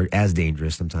maybe, or as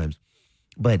dangerous sometimes.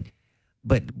 But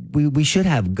we should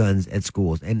have guns at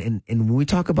schools. And when we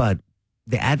talk about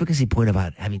the advocacy point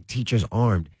about having teachers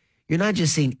armed, you're not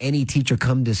just saying any teacher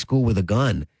come to school with a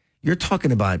gun. You're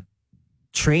talking about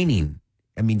training.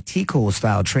 TCOL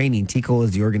style training. TCOL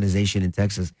is the organization in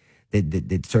Texas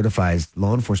that certifies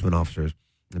law enforcement officers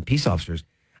and peace officers.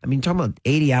 Talking about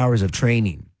 80 hours of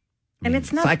training. And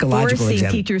it's not psychological forcing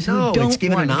exam. teachers who no, don't it's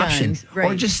giving want an option. guns,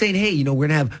 right. Or just saying, hey, we're going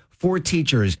to have 4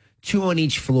 teachers, 2 on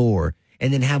each floor,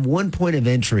 and then have 1 point of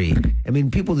entry.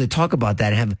 People that talk about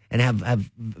that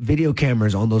have video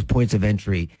cameras on those points of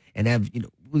entry and have,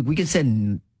 we can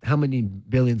send how many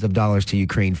billions of dollars to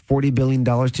Ukraine? $40 billion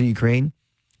to Ukraine?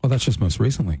 Well, that's just most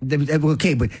recently.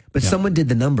 Okay, but someone did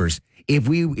the numbers. If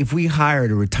we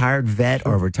hired a retired vet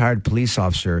or a retired police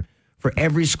officer for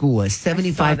every school at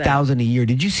 $75,000 a year,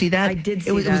 did you see that? I did see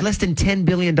it was less than $10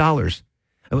 billion.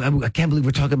 I can't believe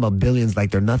we're talking about billions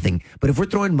like they're nothing. But if we're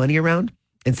throwing money around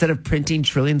instead of printing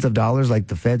trillions of dollars like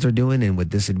the feds are doing and what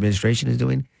this administration is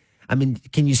doing,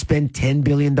 can you spend $10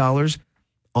 billion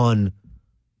on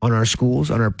our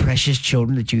schools, on our precious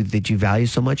children that you value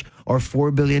so much, or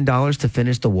 $4 billion to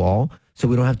finish the wall so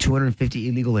we don't have 250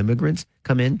 illegal immigrants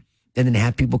come in and then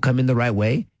have people come in the right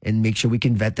way and make sure we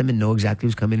can vet them and know exactly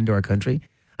who's coming into our country?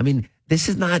 This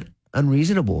is not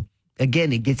unreasonable.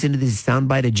 Again, it gets into these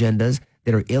soundbite agendas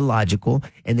that are illogical,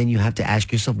 and then you have to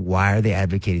ask yourself, why are they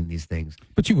advocating these things?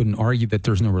 But you wouldn't argue that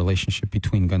there's no relationship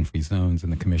between gun-free zones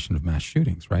and the commission of mass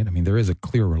shootings, right? There is a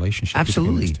clear relationship.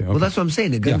 Absolutely. Between these two. Okay. Well, that's what I'm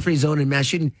saying. The gun-free zone and mass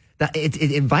shooting,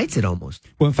 it invites it almost.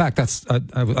 Well, in fact, that's. I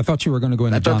thought you were going to go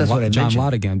into John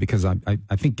Lott again because I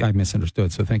think I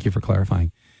misunderstood. So thank you for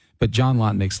clarifying. But John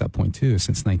Lott makes that point too.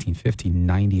 Since 1950,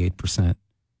 98%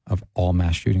 of all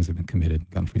mass shootings have been committed in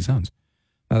gun-free zones.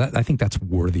 Now, I think that's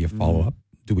worthy of follow-up.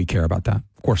 Do we care about that?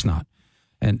 Of course not.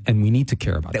 And we need to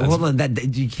care about that. Hold on,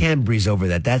 you can't breeze over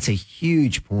that. That's a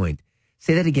huge point.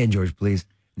 Say that again, George, please.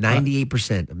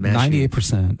 98% of mass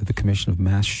 98% of the commission of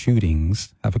mass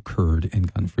shootings have occurred in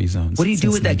gun-free zones. What do you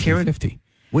do with that, Karen?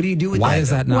 What do you do with that? Why is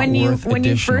that not when worth When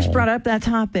you first additional- brought up that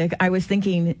topic, I was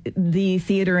thinking the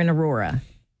theater in Aurora,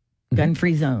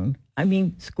 gun-free zone.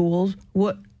 Schools,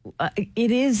 what...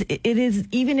 it is,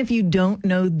 even if you don't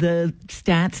know the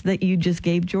stats that you just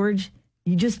gave, George,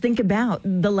 You just think about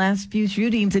the last few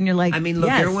shootings and you're like, I mean, look,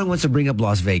 yes. everyone wants to bring up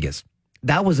Las Vegas.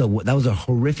 That was a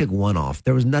horrific one-off.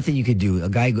 There was nothing you could do.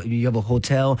 You have a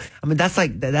hotel. I mean, that's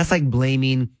like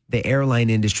blaming the airline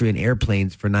industry and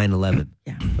airplanes for 9/11.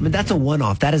 Yeah. I mean, that's a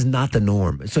one-off. That is not the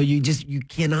norm. So you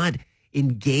cannot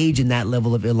engage in that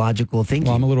level of illogical thinking.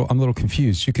 Well, I'm a little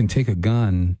confused. You can take a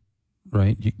gun,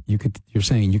 right? You're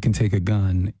saying you can take a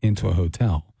gun into a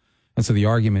hotel, and so the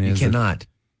argument is you cannot.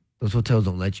 Those hotels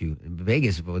don't let you. In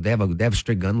Vegas, they have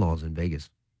strict gun laws in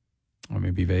Vegas. Or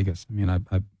maybe Vegas. I mean,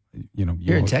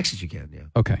 Here in Texas, you can. Yeah.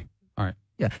 Okay. All right.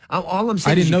 Yeah. All I'm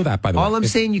saying. I didn't know that, by the way. All I'm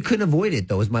saying, you couldn't avoid it,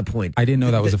 though. Is my point. I didn't know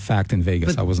that was a fact in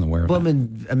Vegas. I wasn't aware of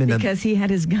that. I mean, because he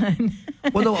had his gun.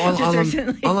 Well, no.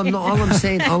 All I'm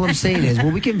saying is,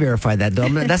 well, we can verify that, though.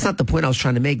 That's not the point I was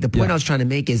trying to make. The point I was trying to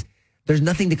make is, there's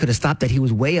nothing that could have stopped that. He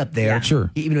was way up there. Yeah.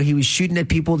 Sure. He was shooting at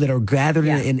people that are gathered,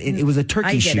 and it was a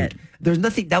turkey shoot. It. There's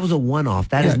nothing. That was a one-off.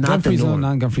 That is not the norm.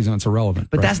 Non-gun-free zone, it's irrelevant.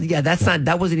 But right?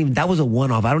 that wasn't even, that was a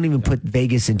one-off. I don't even put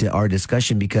Vegas into our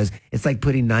discussion because it's like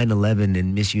putting 9/11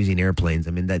 and misusing airplanes.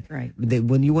 I mean,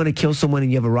 when you want to kill someone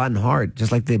and you have a rotten heart,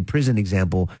 just like the prison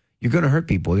example, you're going to hurt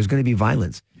people. There's going to be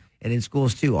violence. And in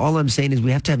schools too. All I'm saying is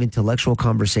we have to have intellectual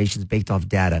conversations based off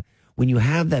data. When you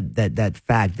have that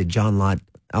fact that John Lott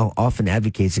often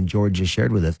advocates and George just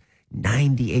shared with us,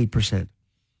 98%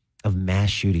 of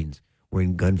mass shootings were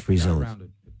in gun-free zones.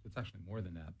 It's actually more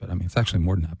than that. But I mean, it's actually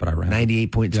more than that. But I rounded.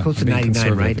 98 points, close to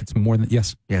 99, right? It's more than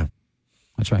yes. Yeah,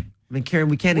 that's right. I mean, Karen,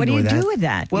 we can't what ignore that. What do you do with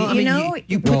that? Well,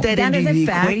 you put that into the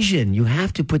equation. You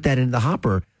have to put that in the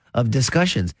hopper of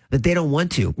discussions that they don't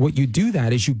want to. What you do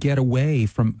that is you get away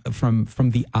from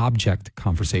the object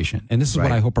conversation, and this is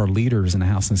what I hope our leaders in the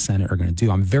House and Senate are going to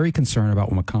do. I'm very concerned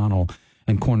about what McConnell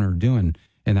and Corner are doing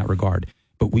in that regard.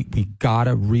 But we got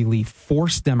to really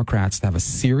force Democrats to have a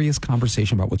serious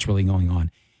conversation about what's really going on.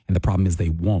 And the problem is they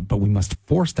won't. But we must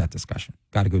force that discussion.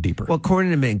 Got to go deeper. Well,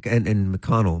 Cornyn and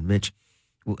McConnell, Mitch,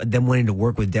 them wanting to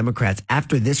work with Democrats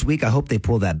after this week, I hope they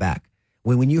pull that back.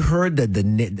 When you heard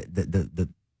the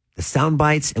sound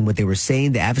bites and what they were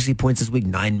saying, the advocacy points this week,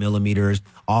 9mm,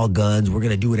 all guns, we're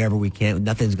going to do whatever we can.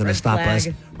 Nothing's going to stop us.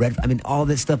 All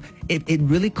this stuff. It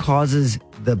really causes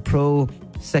the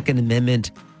pro-Second Amendment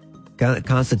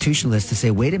constitutionalists to say,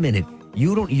 wait a minute,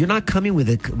 you're not coming with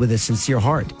a sincere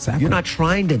heart. Exactly. You're not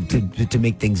trying to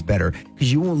make things better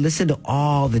because you won't listen to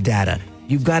all the data.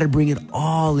 You've got to bring it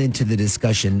all into the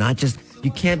discussion, not just,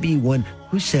 you can't be one.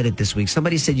 Who said it this week?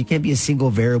 Somebody said you can't be a single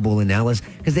variable analysis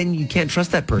because then you can't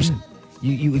trust that person.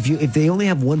 If they only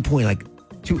have 1 point, like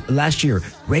last year,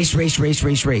 race.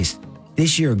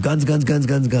 This year, guns.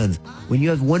 When you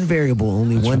have one variable,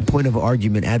 only one point of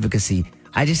argument, advocacy,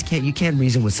 you can't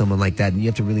reason with someone like that, and you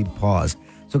have to really pause.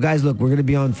 So guys, look, we're going to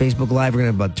be on Facebook Live. We're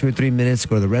going to have about 2 or 3 minutes to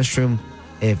go to the restroom.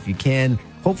 If you can,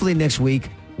 hopefully next week,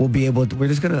 we'll be able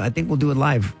to, I think we'll do it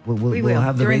live. We'll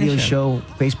have the radio show,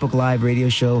 Facebook Live radio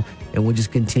show, and we'll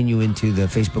just continue into the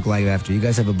Facebook Live after. You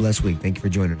guys have a blessed week. Thank you for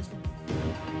joining us.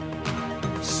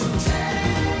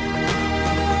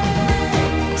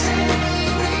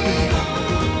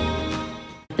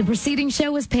 The preceding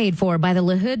show was paid for by the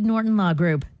LaHood Norton Law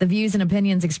Group. The views and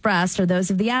opinions expressed are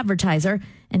those of the advertiser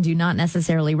and do not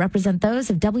necessarily represent those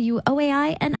of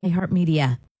WOAI and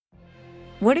iHeartMedia.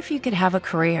 What if you could have a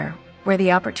career where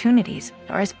the opportunities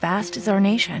are as vast as our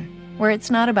nation, where it's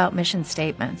not about mission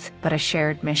statements, but a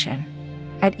shared mission?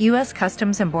 At U.S.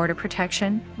 Customs and Border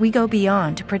Protection, we go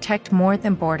beyond to protect more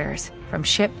than borders, from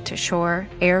ship to shore,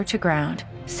 air to ground.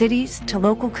 Cities to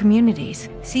local communities,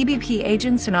 CBP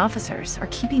agents and officers are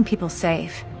keeping people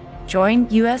safe. Join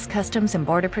U.S. Customs and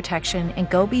Border Protection and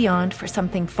go beyond for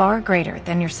something far greater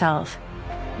than yourself.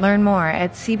 Learn more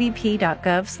at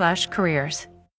cbp.gov/careers.